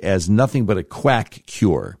rejected as nothing but a quack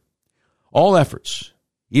cure. All efforts,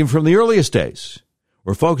 even from the earliest days,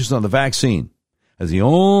 were focused on the vaccine as the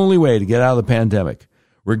only way to get out of the pandemic.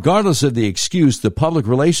 Regardless of the excuse, the public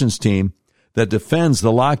relations team that defends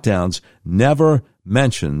the lockdowns never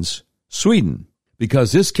mentions Sweden,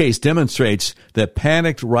 because this case demonstrates that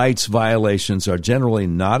panicked rights violations are generally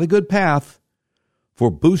not a good path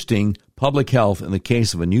for boosting public health in the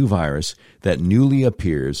case of a new virus that newly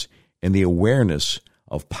appears in the awareness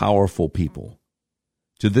of powerful people.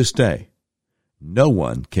 To this day, no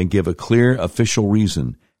one can give a clear official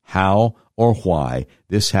reason how or why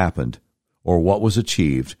this happened or what was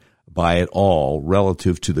achieved by it all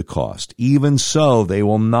relative to the cost. Even so, they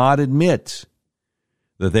will not admit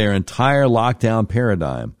that their entire lockdown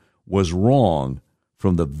paradigm was wrong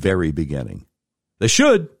from the very beginning. They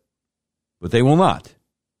should, but they will not.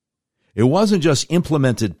 It wasn't just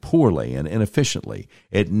implemented poorly and inefficiently.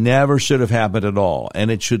 It never should have happened at all,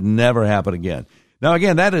 and it should never happen again. Now,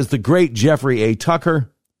 again, that is the great Jeffrey A.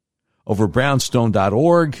 Tucker over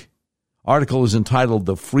brownstone.org. Article is entitled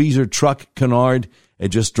The Freezer Truck Canard. It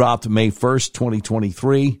just dropped May 1st,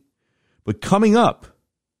 2023. But coming up,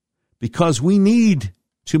 because we need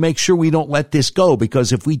to make sure we don't let this go,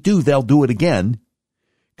 because if we do, they'll do it again.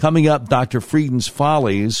 Coming up, Dr. Frieden's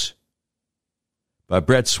Follies by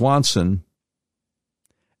Brett Swanson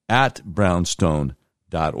at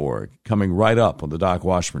brownstone.org. Coming right up on the Doc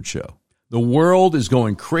Washburn Show. The world is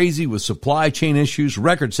going crazy with supply chain issues,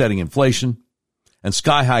 record-setting inflation, and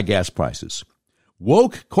sky-high gas prices.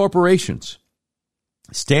 Woke corporations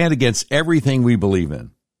stand against everything we believe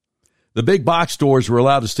in. The big box stores were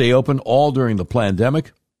allowed to stay open all during the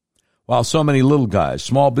pandemic, while so many little guys,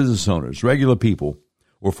 small business owners, regular people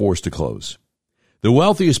were forced to close. The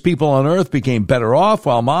wealthiest people on earth became better off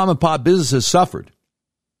while mom and pop businesses suffered.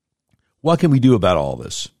 What can we do about all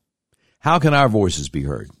this? How can our voices be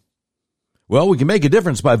heard? Well, we can make a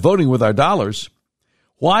difference by voting with our dollars.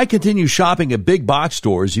 Why continue shopping at big box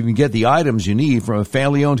stores if you can get the items you need from a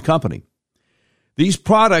family-owned company? These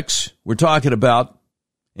products we're talking about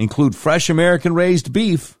include fresh American-raised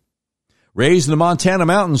beef, raised in the Montana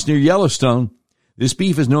mountains near Yellowstone. This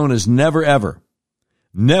beef is known as Never Ever.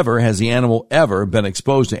 Never has the animal ever been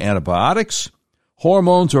exposed to antibiotics,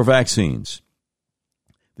 hormones, or vaccines.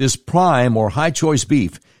 This prime or high-choice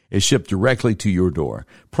beef is shipped directly to your door.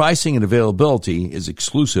 Pricing and availability is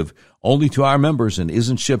exclusive only to our members and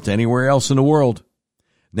isn't shipped anywhere else in the world.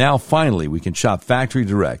 Now, finally, we can shop factory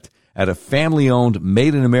direct at a family-owned,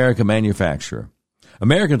 made-in-America manufacturer.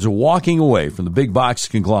 Americans are walking away from the big box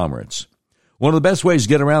conglomerates. One of the best ways to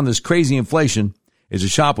get around this crazy inflation is to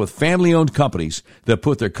shop with family-owned companies that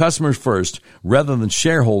put their customers first rather than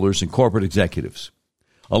shareholders and corporate executives.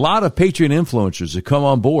 A lot of Patriot influencers have come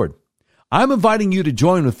on board. I'm inviting you to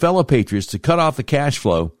join with fellow patriots to cut off the cash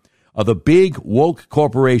flow of the big woke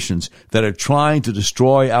corporations that are trying to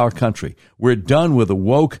destroy our country. We're done with a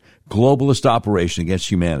woke globalist operation against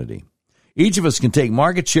humanity. Each of us can take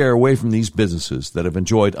market share away from these businesses that have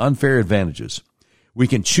enjoyed unfair advantages. We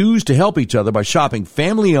can choose to help each other by shopping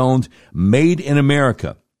family-owned, made in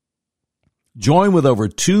America. Join with over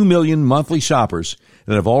 2 million monthly shoppers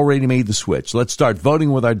that have already made the switch. Let's start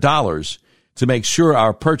voting with our dollars to make sure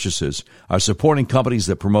our purchases are supporting companies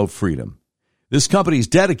that promote freedom. This company is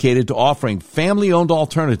dedicated to offering family-owned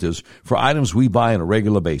alternatives for items we buy on a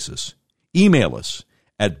regular basis. Email us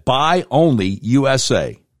at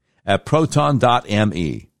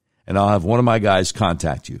buyonlyusa@proton.me, and I'll have one of my guys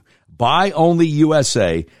contact you.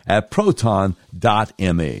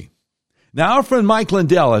 buyonlyusa@proton.me. Now, our friend Mike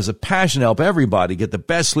Lindell has a passion to help everybody get the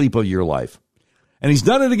best sleep of your life. And he's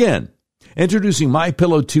done it again. Introducing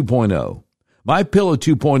MyPillow 2.0. MyPillow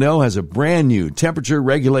 2.0 has a brand new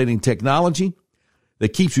temperature-regulating technology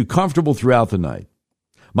that keeps you comfortable throughout the night.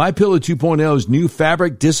 MyPillow 2.0's new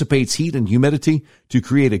fabric dissipates heat and humidity to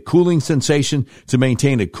create a cooling sensation to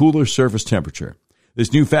maintain a cooler surface temperature.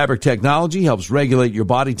 This new fabric technology helps regulate your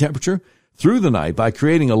body temperature through the night by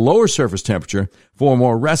creating a lower surface temperature for a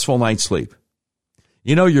more restful night's sleep.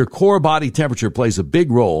 You know, your core body temperature plays a big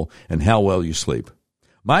role in how well you sleep.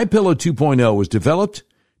 MyPillow 2.0 was developed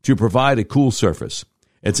to provide a cool surface.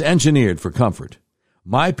 It's engineered for comfort.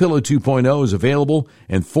 MyPillow 2.0 is available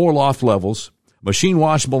in 4 loft levels, machine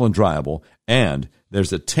washable and dryable, and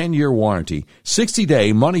there's a 10-year warranty,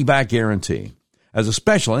 60-day money-back guarantee. As a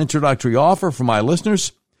special introductory offer for my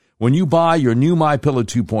listeners, when you buy your new MyPillow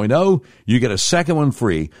 2.0, you get a second one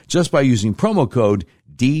free just by using promo code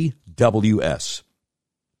DWS.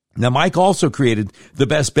 Now, Mike also created the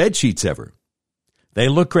best bed sheets ever. They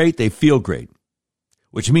look great, they feel great,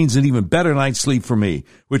 which means an even better night's sleep for me,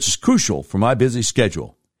 which is crucial for my busy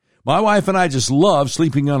schedule. My wife and I just love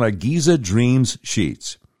sleeping on our Giza Dreams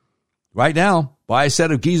sheets. Right now, buy a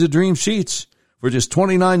set of Giza Dreams sheets for just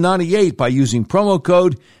 $29.98 by using promo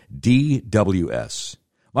code DWS.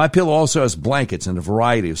 MyPillow also has blankets in a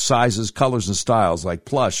variety of sizes, colors, and styles like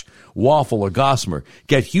plush, waffle, or gossamer.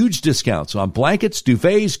 Get huge discounts on blankets,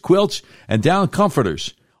 duvets, quilts, and down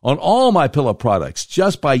comforters on all MyPillow products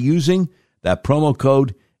just by using that promo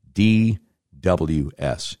code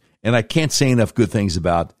DWS. And I can't say enough good things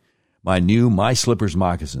about my new My Slippers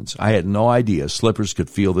moccasins. I had no idea slippers could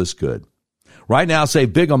feel this good. Right now,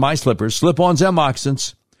 save big on My Slippers, slip-ons, and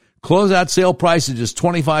moccasins. Closeout sale price is just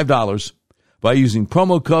 $25 by using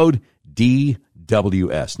promo code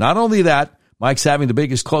DWS. Not only that, Mike's having the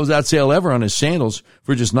biggest closeout sale ever on his sandals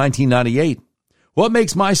for just $19.98. What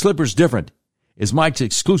makes My Slippers different is Mike's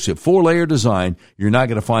exclusive 4-layer design you're not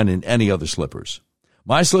going to find in any other slippers.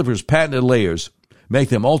 My Slippers' patented layers make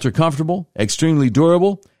them ultra comfortable, extremely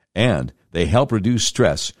durable, and they help reduce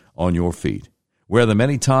stress on your feet. Wear them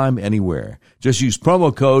anytime, anywhere. Just use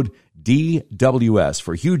promo code DWS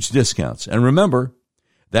for huge discounts. And remember,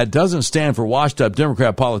 that doesn't stand for washed-up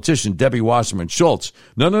Democrat politician Debbie Wasserman Schultz.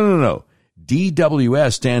 No.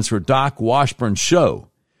 DWS stands for Doc Washburn Show.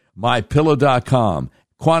 MyPillow.com.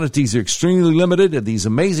 Quantities are extremely limited at these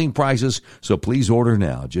amazing prices, so please order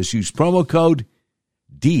now. Just use promo code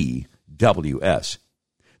DWS.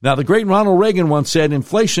 Now, the great Ronald Reagan once said,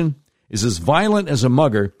 inflation is as violent as a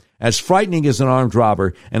mugger, as frightening as an armed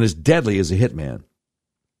robber, and as deadly as a hitman.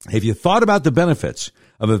 Have you thought about the benefits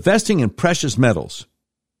of investing in precious metals?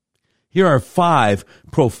 Here are 5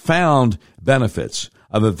 profound benefits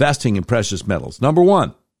of investing in precious metals. Number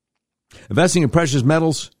 1, investing in precious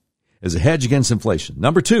metals is a hedge against inflation.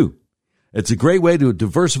 Number 2, it's a great way to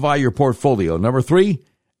diversify your portfolio. Number 3,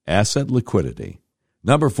 asset liquidity.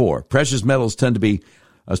 Number 4, precious metals tend to be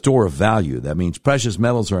a store of value. That means precious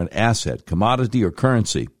metals are an asset, commodity, or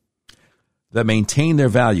currency that maintain their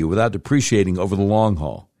value without depreciating over the long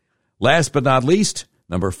haul. Last but not least,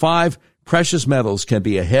 number 5, precious metals can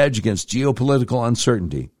be a hedge against geopolitical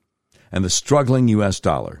uncertainty and the struggling U.S.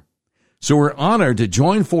 dollar. So we're honored to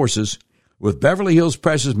join forces with Beverly Hills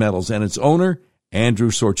Precious Metals and its owner, Andrew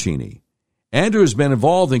Sorcini. Andrew has been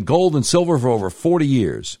involved in gold and silver for over 40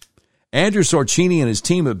 years. Andrew Sorcini and his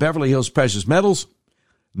team at Beverly Hills Precious Metals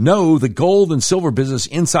know the gold and silver business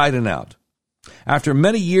inside and out. After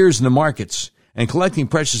many years in the markets and collecting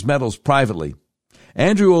precious metals privately,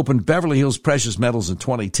 Andrew opened Beverly Hills Precious Metals in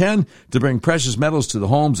 2010 to bring precious metals to the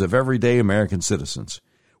homes of everyday American citizens.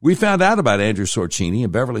 We found out about Andrew Sorcini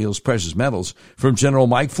and Beverly Hills Precious Metals from General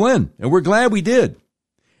Mike Flynn, and we're glad we did.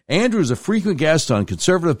 Andrew is a frequent guest on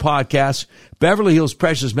conservative podcasts. Beverly Hills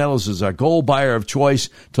Precious Metals is our gold buyer of choice.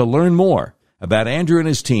 To learn more about Andrew and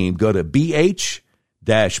his team, go to bh-pm.com.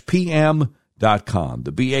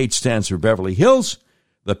 The BH stands for Beverly Hills.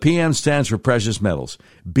 The PM stands for Precious Metals.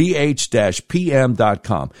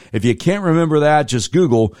 bh-pm.com. If you can't remember that, just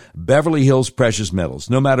Google Beverly Hills Precious Metals.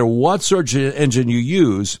 No matter what search engine you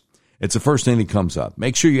use, it's the first thing that comes up.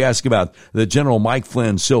 Make sure you ask about the General Mike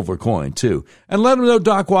Flynn silver coin, too. And let them know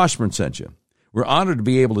Doc Washburn sent you. We're honored to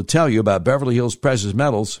be able to tell you about Beverly Hills Precious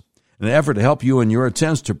Metals, in an effort to help you in your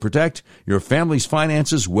attempts to protect your family's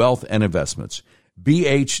finances, wealth, and investments.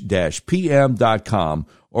 bh-pm.com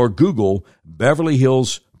or Google Beverly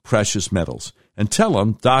Hills Precious Metals and tell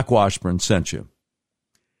them Doc Washburn sent you.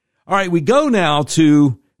 All right, we go now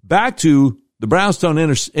back to the Brownstone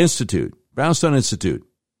Institute,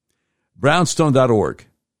 brownstone.org.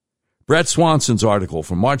 Brett Swanson's article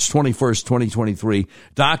from March 21st, 2023,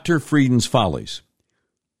 Dr. Frieden's Follies.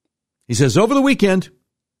 He says, over the weekend,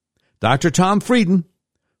 Dr. Tom Frieden,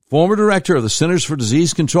 former director of the Centers for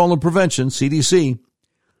Disease Control and Prevention, CDC,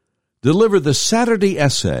 delivered the Saturday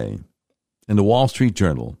essay in the Wall Street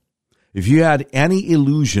Journal. If you had any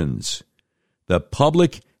illusions that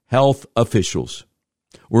public health officials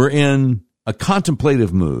were in a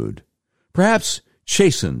contemplative mood, perhaps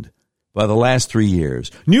chastened by the last 3 years,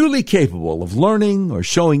 newly capable of learning or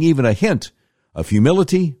showing even a hint of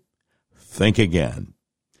humility, think again.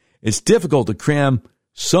 It's difficult to cram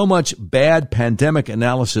so much bad pandemic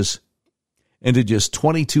analysis into just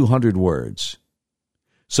 2,200 words.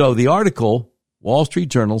 So the article, Wall Street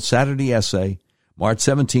Journal, Saturday essay, March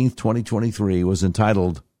 17th, 2023, was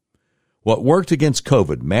entitled, What Worked Against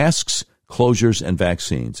COVID, Masks, Closures, and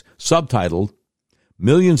Vaccines. Subtitled,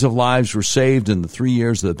 Millions of lives were saved in the 3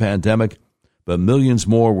 years of the pandemic, but millions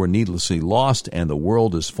more were needlessly lost, and the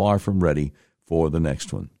world is far from ready for the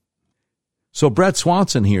next one. So Brett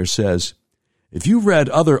Swanson here says, if you read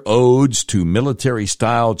other odes to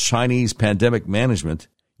military-style Chinese pandemic management,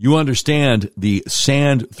 you understand the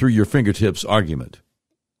sand through your fingertips argument.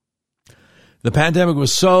 The pandemic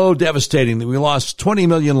was so devastating that we lost 20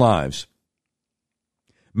 million lives.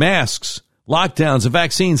 Masks, lockdowns, and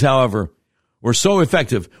vaccines, however, were so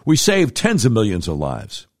effective, we saved tens of millions of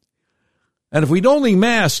lives. And if we'd only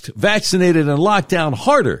masked, vaccinated, and locked down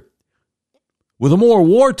harder, with a more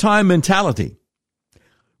wartime mentality,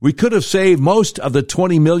 we could have saved most of the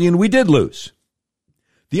 20 million we did lose.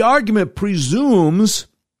 The argument presumes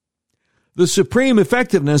the supreme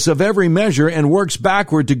effectiveness of every measure and works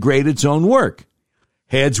backward to grade its own work.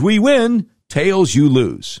 Heads we win, tails you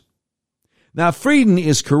lose. Now, Frieden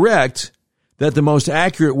is correct that the most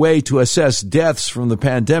accurate way to assess deaths from the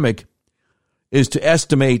pandemic is to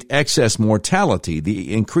estimate excess mortality,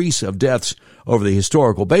 the increase of deaths over the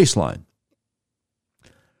historical baseline.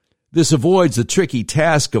 This avoids the tricky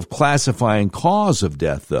task of classifying cause of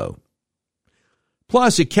death, though.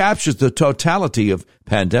 Plus, it captures the totality of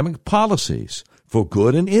pandemic policies, for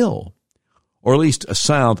good and ill, or at least a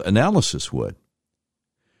sound analysis would.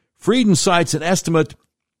 Frieden cites an estimate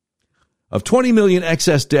of 20 million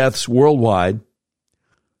excess deaths worldwide,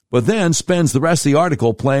 but then spends the rest of the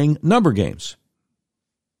article playing number games.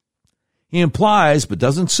 He implies, but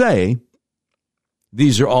doesn't say,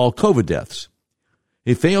 these are all COVID deaths.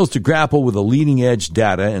 He fails to grapple with the leading-edge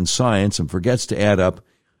data and science and forgets to add up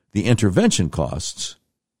the intervention costs,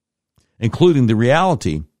 including the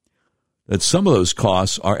reality that some of those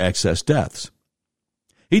costs are excess deaths.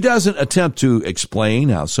 He doesn't attempt to explain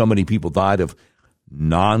how so many people died of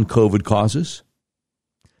non-COVID causes,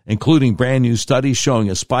 including brand new studies showing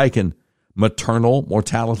a spike in maternal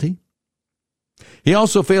mortality. He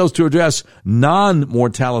also fails to address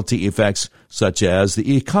non-mortality effects such as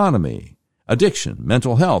the economy, addiction,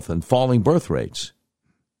 mental health, and falling birth rates.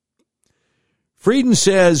 Frieden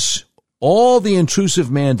says all the intrusive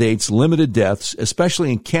mandates limited deaths,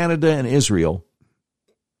 especially in Canada and Israel,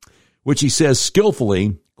 which he says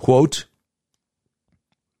skillfully, quote,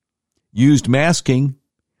 used masking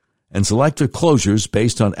and selective closures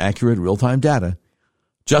based on accurate real-time data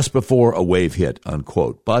just before a wave hit,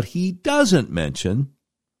 unquote. But he doesn't mention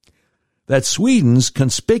that Sweden's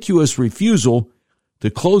conspicuous refusal to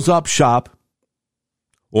close up shop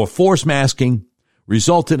or force masking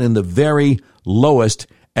resulted in the very lowest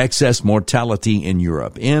excess mortality in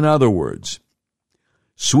Europe. In other words,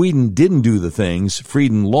 Sweden didn't do the things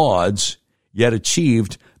Frieden lauds, yet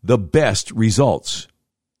achieved the best results.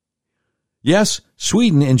 Yes,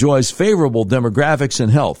 Sweden enjoys favorable demographics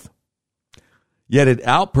and health, yet it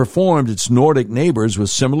outperformed its Nordic neighbors with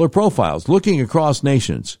similar profiles. Looking across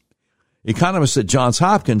nations, economists at Johns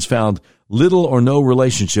Hopkins found little or no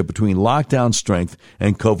relationship between lockdown strength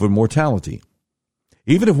and COVID mortality.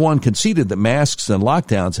 Even if one conceded that masks and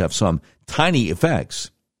lockdowns have some tiny effects,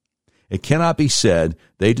 it cannot be said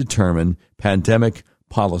they determine pandemic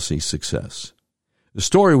policy success. The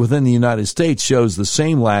story within the United States shows the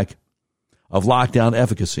same lack of lockdown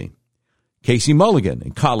efficacy. Casey Mulligan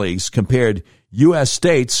and colleagues compared U.S.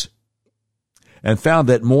 states and found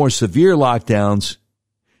that more severe lockdowns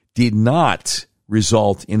did not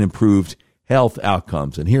result in improved health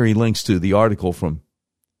outcomes. And here he links to the article from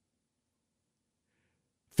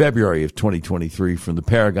February of 2023 from the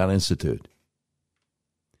Paragon Institute.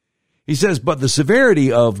 He says, but the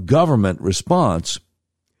severity of government response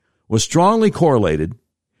was strongly correlated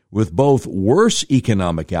with both worse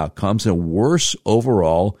economic outcomes and worse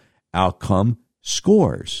overall outcome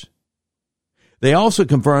scores. They also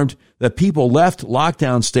confirmed that people left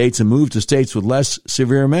lockdown states and moved to states with less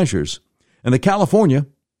severe measures. And that California,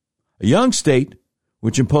 a young state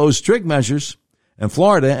which imposed strict measures, and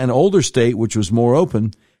Florida, an older state which was more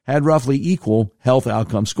open, had roughly equal health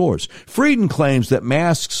outcome scores. Frieden claims that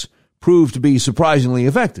masks proved to be surprisingly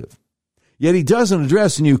effective. Yet he doesn't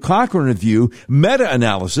address the new Cochrane Review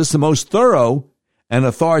meta-analysis, the most thorough and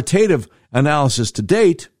authoritative analysis to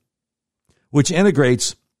date, which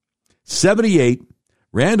integrates 78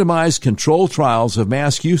 randomized controlled trials of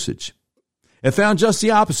mask usage. It found just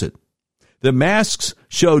the opposite. The masks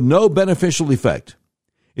showed no beneficial effect.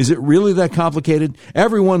 Is it really that complicated?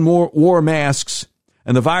 Everyone wore masks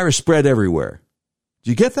and the virus spread everywhere. Do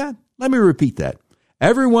you get that? Let me repeat that.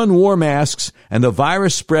 Everyone wore masks and the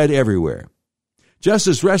virus spread everywhere. Just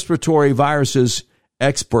as respiratory viruses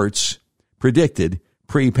experts predicted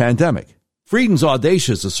pre-pandemic. Frieden's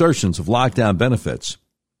audacious assertions of lockdown benefits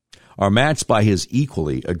are matched by his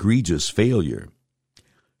equally egregious failure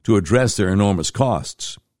to address their enormous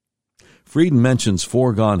costs. Frieden mentions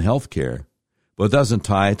foregone health care, but doesn't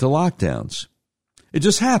tie it to lockdowns. It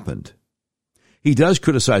just happened. He does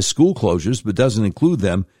criticize school closures, but doesn't include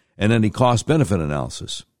them in any cost-benefit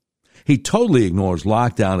analysis. He totally ignores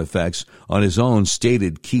lockdown effects on his own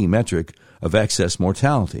stated key metric of excess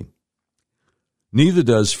mortality. Neither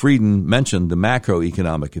does Frieden mention the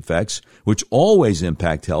macroeconomic effects, which always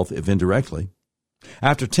impact health, if indirectly.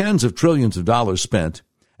 After tens of trillions of dollars spent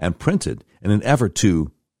and printed in an effort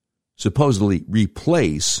to supposedly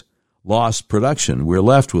replace lost production, we're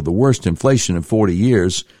left with the worst inflation in 40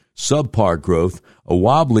 years, subpar growth, a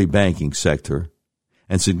wobbly banking sector,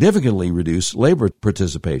 and significantly reduced labor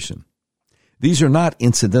participation. These are not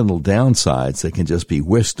incidental downsides that can just be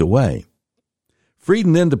whisked away.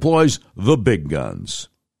 Frieden then deploys the big guns.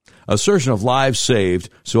 Assertion of lives saved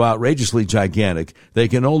so outrageously gigantic they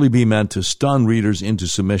can only be meant to stun readers into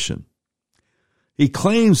submission. He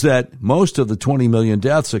claims that most of the 20 million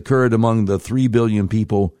deaths occurred among the 3 billion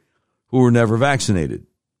people who were never vaccinated.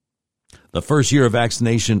 The first year of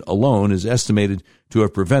vaccination alone is estimated to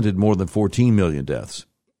have prevented more than 14 million deaths.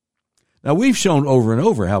 Now, we've shown over and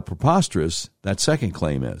over how preposterous that second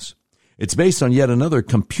claim is. It's based on yet another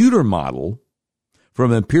computer model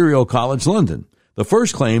from Imperial College London. The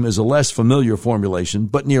first claim is a less familiar formulation,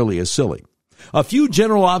 but nearly as silly. A few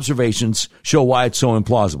general observations show why it's so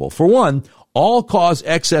implausible. For one, all-cause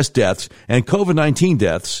excess deaths and COVID-19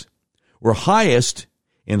 deaths were highest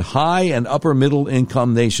in high and upper middle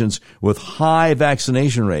income nations with high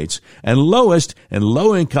vaccination rates and lowest in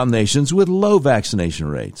low income nations with low vaccination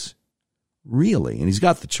rates. Really? And he's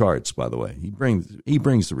got the charts, by the way. He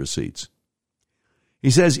brings the receipts. He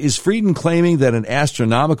says, is Frieden claiming that an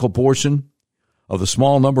astronomical portion of the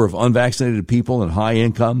small number of unvaccinated people in high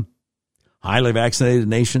income, highly vaccinated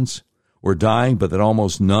nations were dying, but that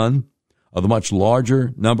almost none of the much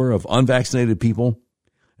larger number of unvaccinated people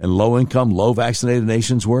in low income, low vaccinated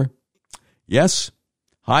nations were? Yes,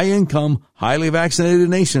 high income, highly vaccinated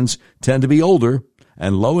nations tend to be older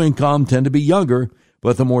and low income tend to be younger,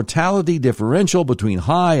 but the mortality differential between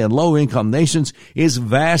high and low income nations is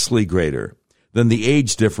vastly greater than the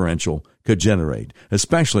age differential could generate,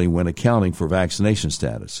 especially when accounting for vaccination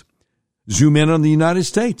status. Zoom in on the United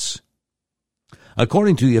States.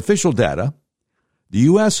 According to the official data, the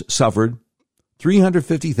U.S. suffered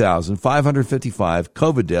 350,555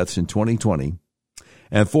 COVID deaths in 2020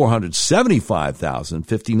 and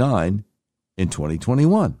 475,059 in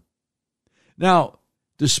 2021. Now,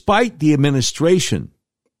 despite the administration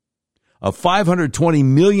of 520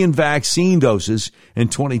 million vaccine doses in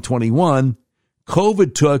 2021,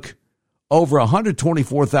 COVID took over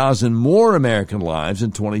 124,000 more American lives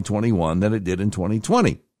in 2021 than it did in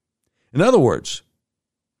 2020. In other words,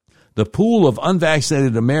 the pool of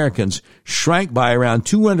unvaccinated Americans shrank by around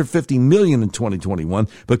 250 million in 2021,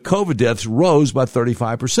 but COVID deaths rose by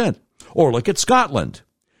 35%. Or look at Scotland,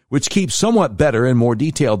 which keeps somewhat better and more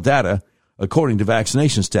detailed data according to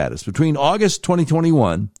vaccination status. Between August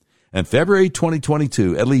 2021 and February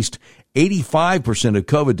 2022, at least 85% of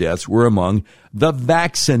COVID deaths were among the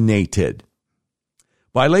vaccinated.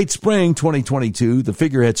 By late spring 2022, the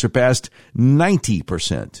figure had surpassed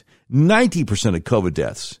 90%. 90% of COVID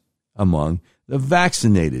deaths among the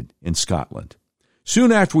vaccinated in Scotland.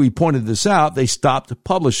 Soon after we pointed this out, they stopped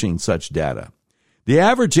publishing such data. The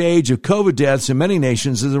average age of COVID deaths in many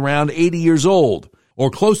nations is around 80 years old, or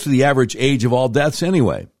close to the average age of all deaths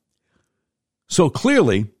anyway. So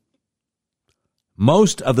clearly,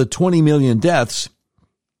 most of the 20 million deaths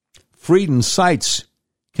Frieden cites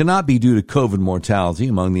cannot be due to COVID mortality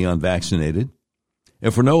among the unvaccinated,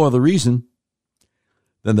 and for no other reason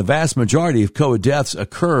than the vast majority of COVID deaths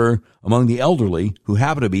occur among the elderly who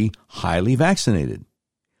happen to be highly vaccinated.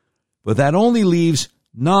 But that only leaves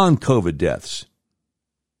non-COVID deaths.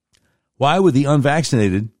 Why would the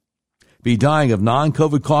unvaccinated be dying of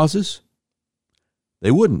non-COVID causes?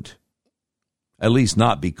 They wouldn't. At least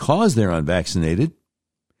not because they're unvaccinated.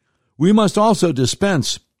 We must also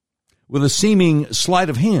dispense with a seeming sleight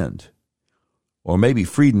of hand. Or maybe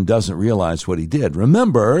Frieden doesn't realize what he did.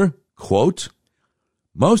 Remember, quote,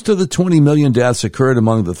 most of the 20 million deaths occurred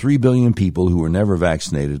among the 3 billion people who were never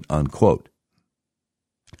vaccinated, unquote.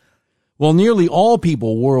 Well, nearly all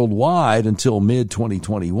people worldwide until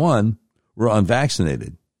mid-2021 were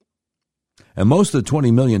unvaccinated. And most of the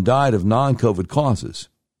 20 million died of non-COVID causes.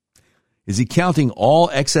 Is he counting all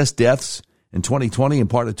excess deaths in 2020 and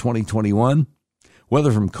part of 2021,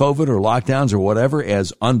 whether from COVID or lockdowns or whatever,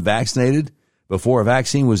 as unvaccinated before a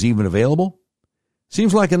vaccine was even available?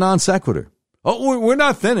 Seems like a non sequitur. Oh, we're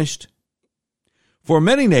not finished. For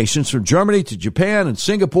many nations, from Germany to Japan and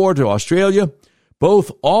Singapore to Australia,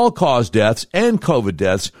 both all-cause deaths and COVID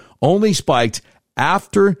deaths only spiked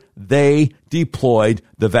after they deployed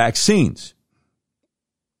the vaccines.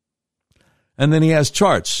 And then he has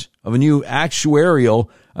charts of a new actuarial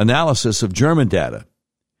analysis of German data.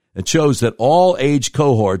 It shows that all age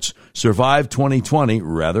cohorts survived 2020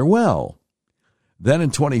 rather well. Then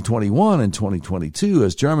in 2021 and 2022,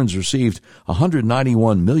 as Germans received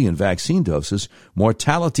 191 million vaccine doses,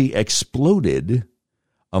 mortality exploded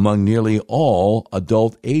among nearly all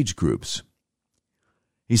adult age groups.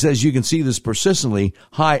 He says you can see this persistently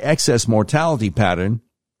high excess mortality pattern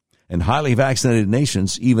in highly vaccinated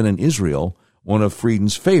nations, even in Israel, one of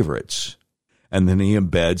Frieden's favorites. And then he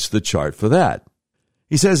embeds the chart for that.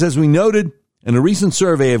 He says, as we noted in a recent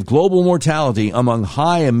survey of global mortality among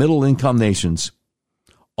high and middle income nations,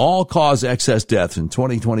 all-cause excess deaths in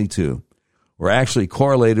 2022 were actually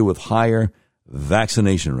correlated with higher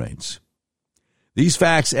vaccination rates. These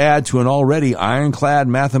facts add to an already ironclad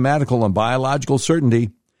mathematical and biological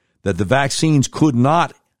certainty that the vaccines could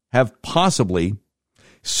not have possibly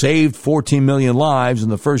saved 14 million lives in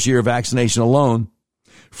the first year of vaccination alone.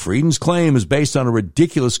 Frieden's claim is based on a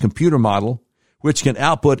ridiculous computer model which can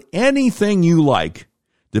output anything you like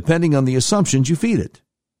depending on the assumptions you feed it.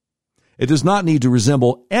 It does not need to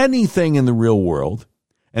resemble anything in the real world,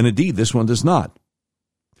 and indeed this one does not.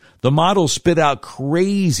 The models spit out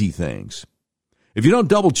crazy things. If you don't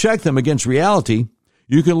double-check them against reality,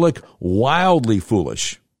 you can look wildly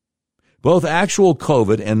foolish. Both actual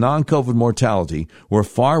COVID and non-COVID mortality were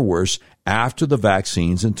far worse after the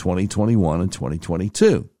vaccines in 2021 and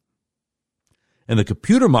 2022. In the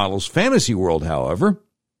computer model's fantasy world, however,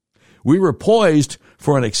 we were poised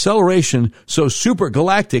for an acceleration so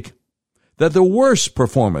supergalactic that the worst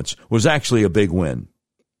performance was actually a big win.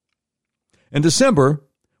 In December,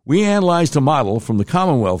 we analyzed a model from the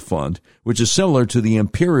Commonwealth Fund, which is similar to the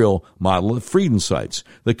imperial model that Frieden cites.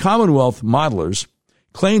 The Commonwealth modelers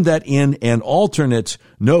claimed that in an alternate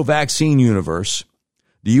no-vaccine universe,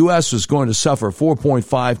 the U.S. was going to suffer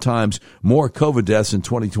 4.5 times more COVID deaths in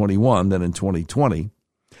 2021 than in 2020,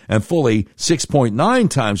 and fully 6.9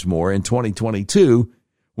 times more in 2022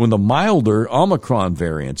 when the milder Omicron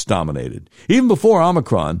variants dominated. Even before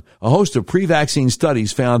Omicron, a host of pre-vaccine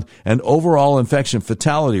studies found an overall infection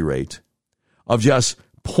fatality rate of just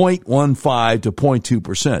 0.15 to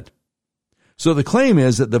 0.2%. So the claim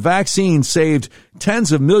is that the vaccine saved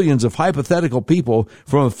tens of millions of hypothetical people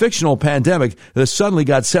from a fictional pandemic that suddenly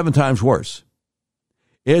got 7 times worse.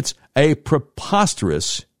 It's a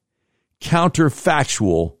preposterous,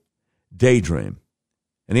 counterfactual daydream.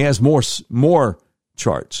 And he has more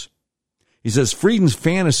charts. He says Frieden's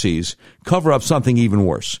fantasies cover up something even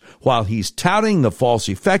worse. While he's touting the false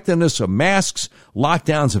effectiveness of masks,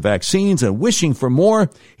 lockdowns, and vaccines and wishing for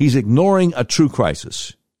more, he's ignoring a true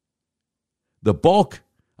crisis. The bulk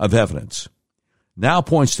of evidence now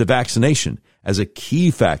points to vaccination as a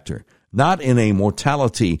key factor, not in a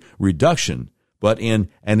mortality reduction, but in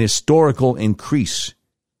an historical increase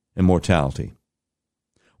in mortality.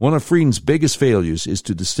 One of Frieden's biggest failures is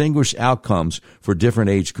to distinguish outcomes for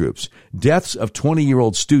different age groups. Deaths of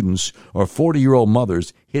 20-year-old students or 40-year-old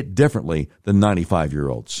mothers hit differently than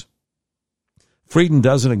 95-year-olds. Frieden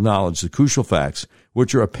doesn't acknowledge the crucial facts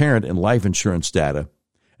which are apparent in life insurance data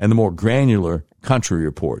and the more granular country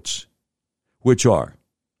reports, which are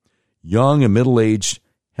young and middle-aged,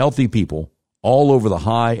 healthy people all over the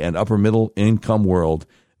high and upper middle income world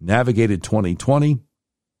navigated 2020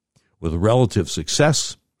 with relative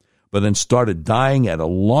success, but then started dying at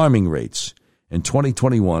alarming rates in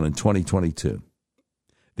 2021 and 2022.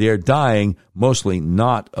 They are dying mostly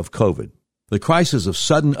not of COVID. The crisis of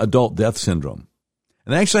sudden adult death syndrome.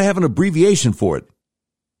 And they actually have an abbreviation for it.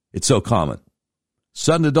 It's so common.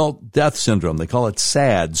 Sudden adult death syndrome. They call it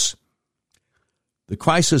SADS. The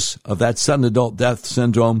crisis of that sudden adult death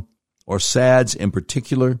syndrome, or SADS in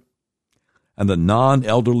particular, and the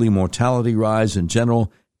non-elderly mortality rise in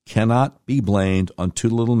general cannot be blamed on too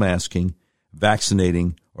little masking,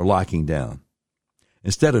 vaccinating, or locking down.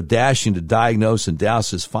 Instead of dashing to diagnose and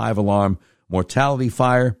douse his 5-alarm mortality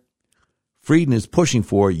fire, Frieden is pushing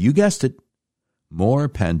for, you guessed it, more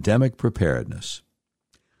pandemic preparedness.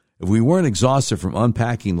 If we weren't exhausted from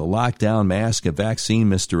unpacking the lockdown, mask, and vaccine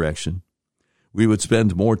misdirection, we would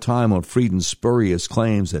spend more time on Frieden's spurious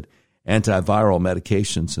claims that antiviral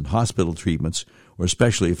medications and hospital treatments were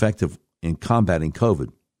especially effective in combating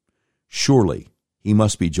COVID. Surely, he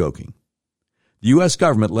must be joking. The U.S.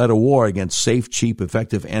 government led a war against safe, cheap,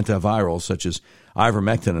 effective antivirals such as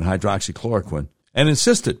ivermectin and hydroxychloroquine and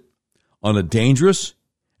insisted on a dangerous,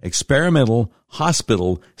 experimental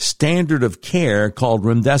hospital standard of care called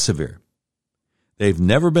remdesivir. They've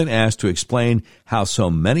never been asked to explain how so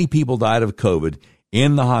many people died of COVID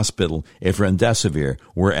in the hospital if remdesivir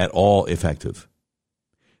were at all effective.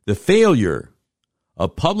 The failure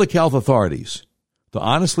of public health authorities to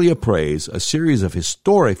honestly appraise a series of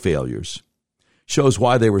historic failures shows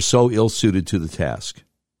why they were so ill-suited to the task.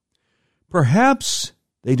 Perhaps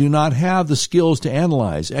they do not have the skills to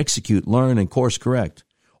analyze, execute, learn, and course correct.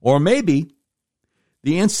 Or maybe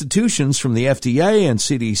the institutions from the FDA and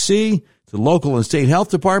CDC to local and state health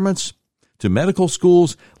departments, to medical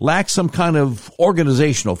schools, lack some kind of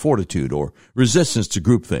organizational fortitude or resistance to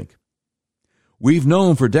groupthink. We've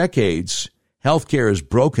known for decades healthcare is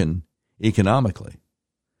broken economically.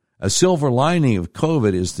 A silver lining of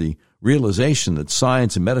COVID is the realization that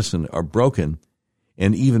science and medicine are broken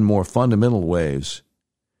in even more fundamental ways,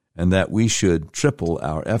 and that we should triple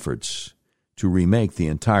our efforts to remake the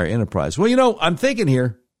entire enterprise. Well, I'm thinking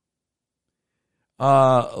here,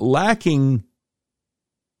 lacking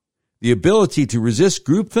the ability to resist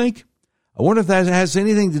groupthink, I wonder if that has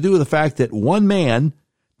anything to do with the fact that one man,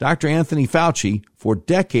 Dr. Anthony Fauci, for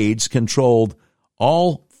decades controlled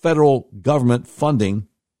all federal government funding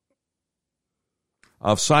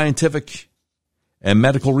of scientific and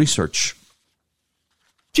medical research.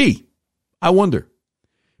 Gee, I wonder.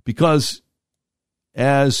 Because,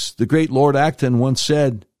 as the great Lord Acton once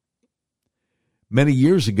said many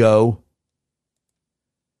years ago,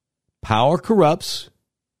 power corrupts,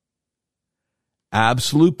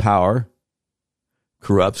 absolute power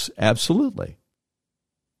corrupts absolutely.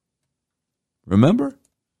 Remember?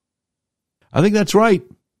 I think that's right.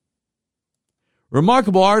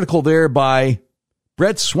 Remarkable article there by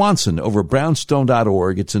Brett Swanson over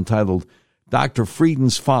brownstone.org. It's entitled Dr.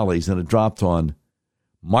 Frieden's Follies, and it dropped on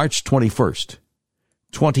March 21st,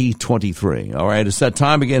 2023. All right, it's that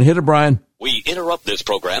time again. Hit it, Brian. We interrupt this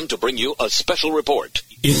program to bring you a special report.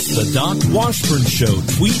 It's the Doc Washburn Show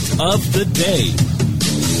Tweet of the Day.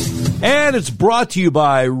 And it's brought to you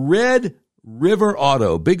by Red River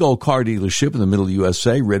Auto, big old car dealership in the middle of the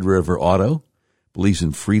USA. Red River Auto believes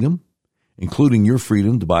in freedom, including your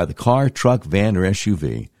freedom to buy the car, truck, van, or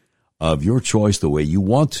SUV of your choice the way you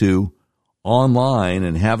want to, online,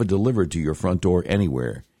 and have it delivered to your front door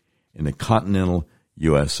anywhere in the continental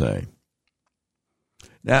USA.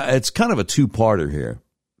 Now, it's kind of a two-parter here.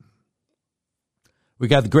 We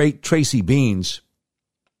got the great Tracy Beans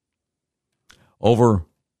over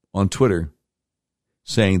on Twitter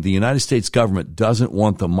saying the United States government doesn't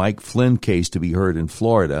want the Mike Flynn case to be heard in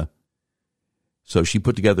Florida, so she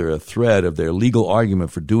put together a thread of their legal argument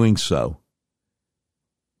for doing so.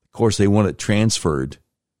 Of course, they want it transferred.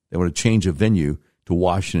 They want to change a venue to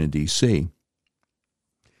Washington, D.C.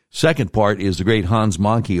 Second part is the great Hans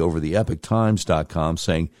Monkey over the EpicTimes.com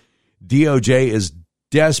saying DOJ is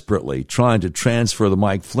desperately trying to transfer the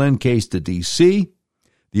Mike Flynn case to D.C.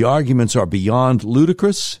 The arguments are beyond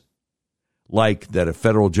ludicrous, like that a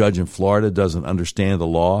federal judge in Florida doesn't understand the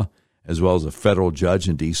law as well as a federal judge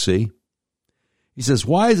in D.C. He says,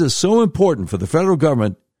 why is it so important for the federal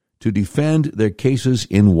government to defend their cases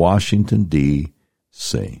in Washington,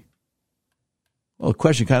 D.C.? Well, the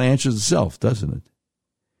question kind of answers itself, doesn't it?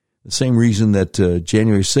 The same reason that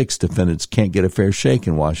January 6th defendants can't get a fair shake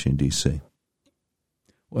in Washington, D.C.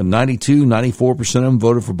 Well, 94% of them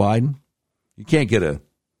voted for Biden. You can't get an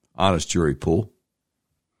honest jury pool.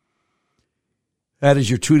 That is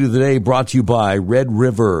your tweet of the day, brought to you by Red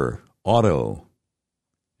River Auto.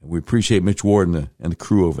 And we appreciate Mitch Ward and the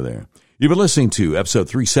crew over there. You've been listening to episode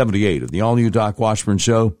 378 of the all-new Doc Washburn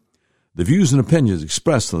Show. The views and opinions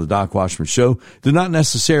expressed on the Doc Washburn Show do not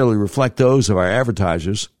necessarily reflect those of our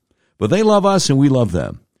advertisers, but they love us and we love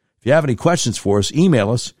them. If you have any questions for us,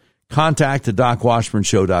 email us,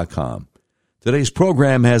 contact@docwashburnshow.com. Today's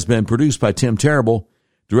program has been produced by Tim Terrible,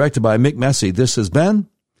 directed by Mick Messy. This has been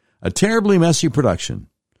a terribly messy production.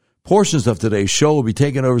 Portions of today's show will be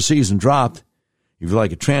taken overseas and dropped. If you'd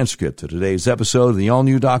like a transcript of today's episode of the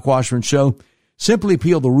all-new Doc Washburn Show, simply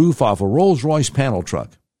peel the roof off a Rolls-Royce panel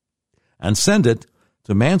truck and send it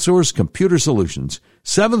to Mansour's Computer Solutions,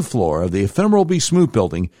 7th floor of the Ephemeral B. Smoot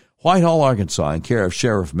Building, Whitehall, Arkansas, in care of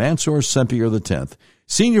Sheriff Mansour Sempier X,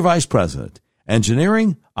 Senior Vice President,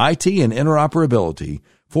 Engineering, IT, and Interoperability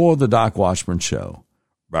for the Doc Washburn Show.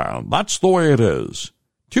 Well, that's the way it is.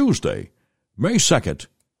 Tuesday, May 2nd,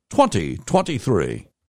 2023.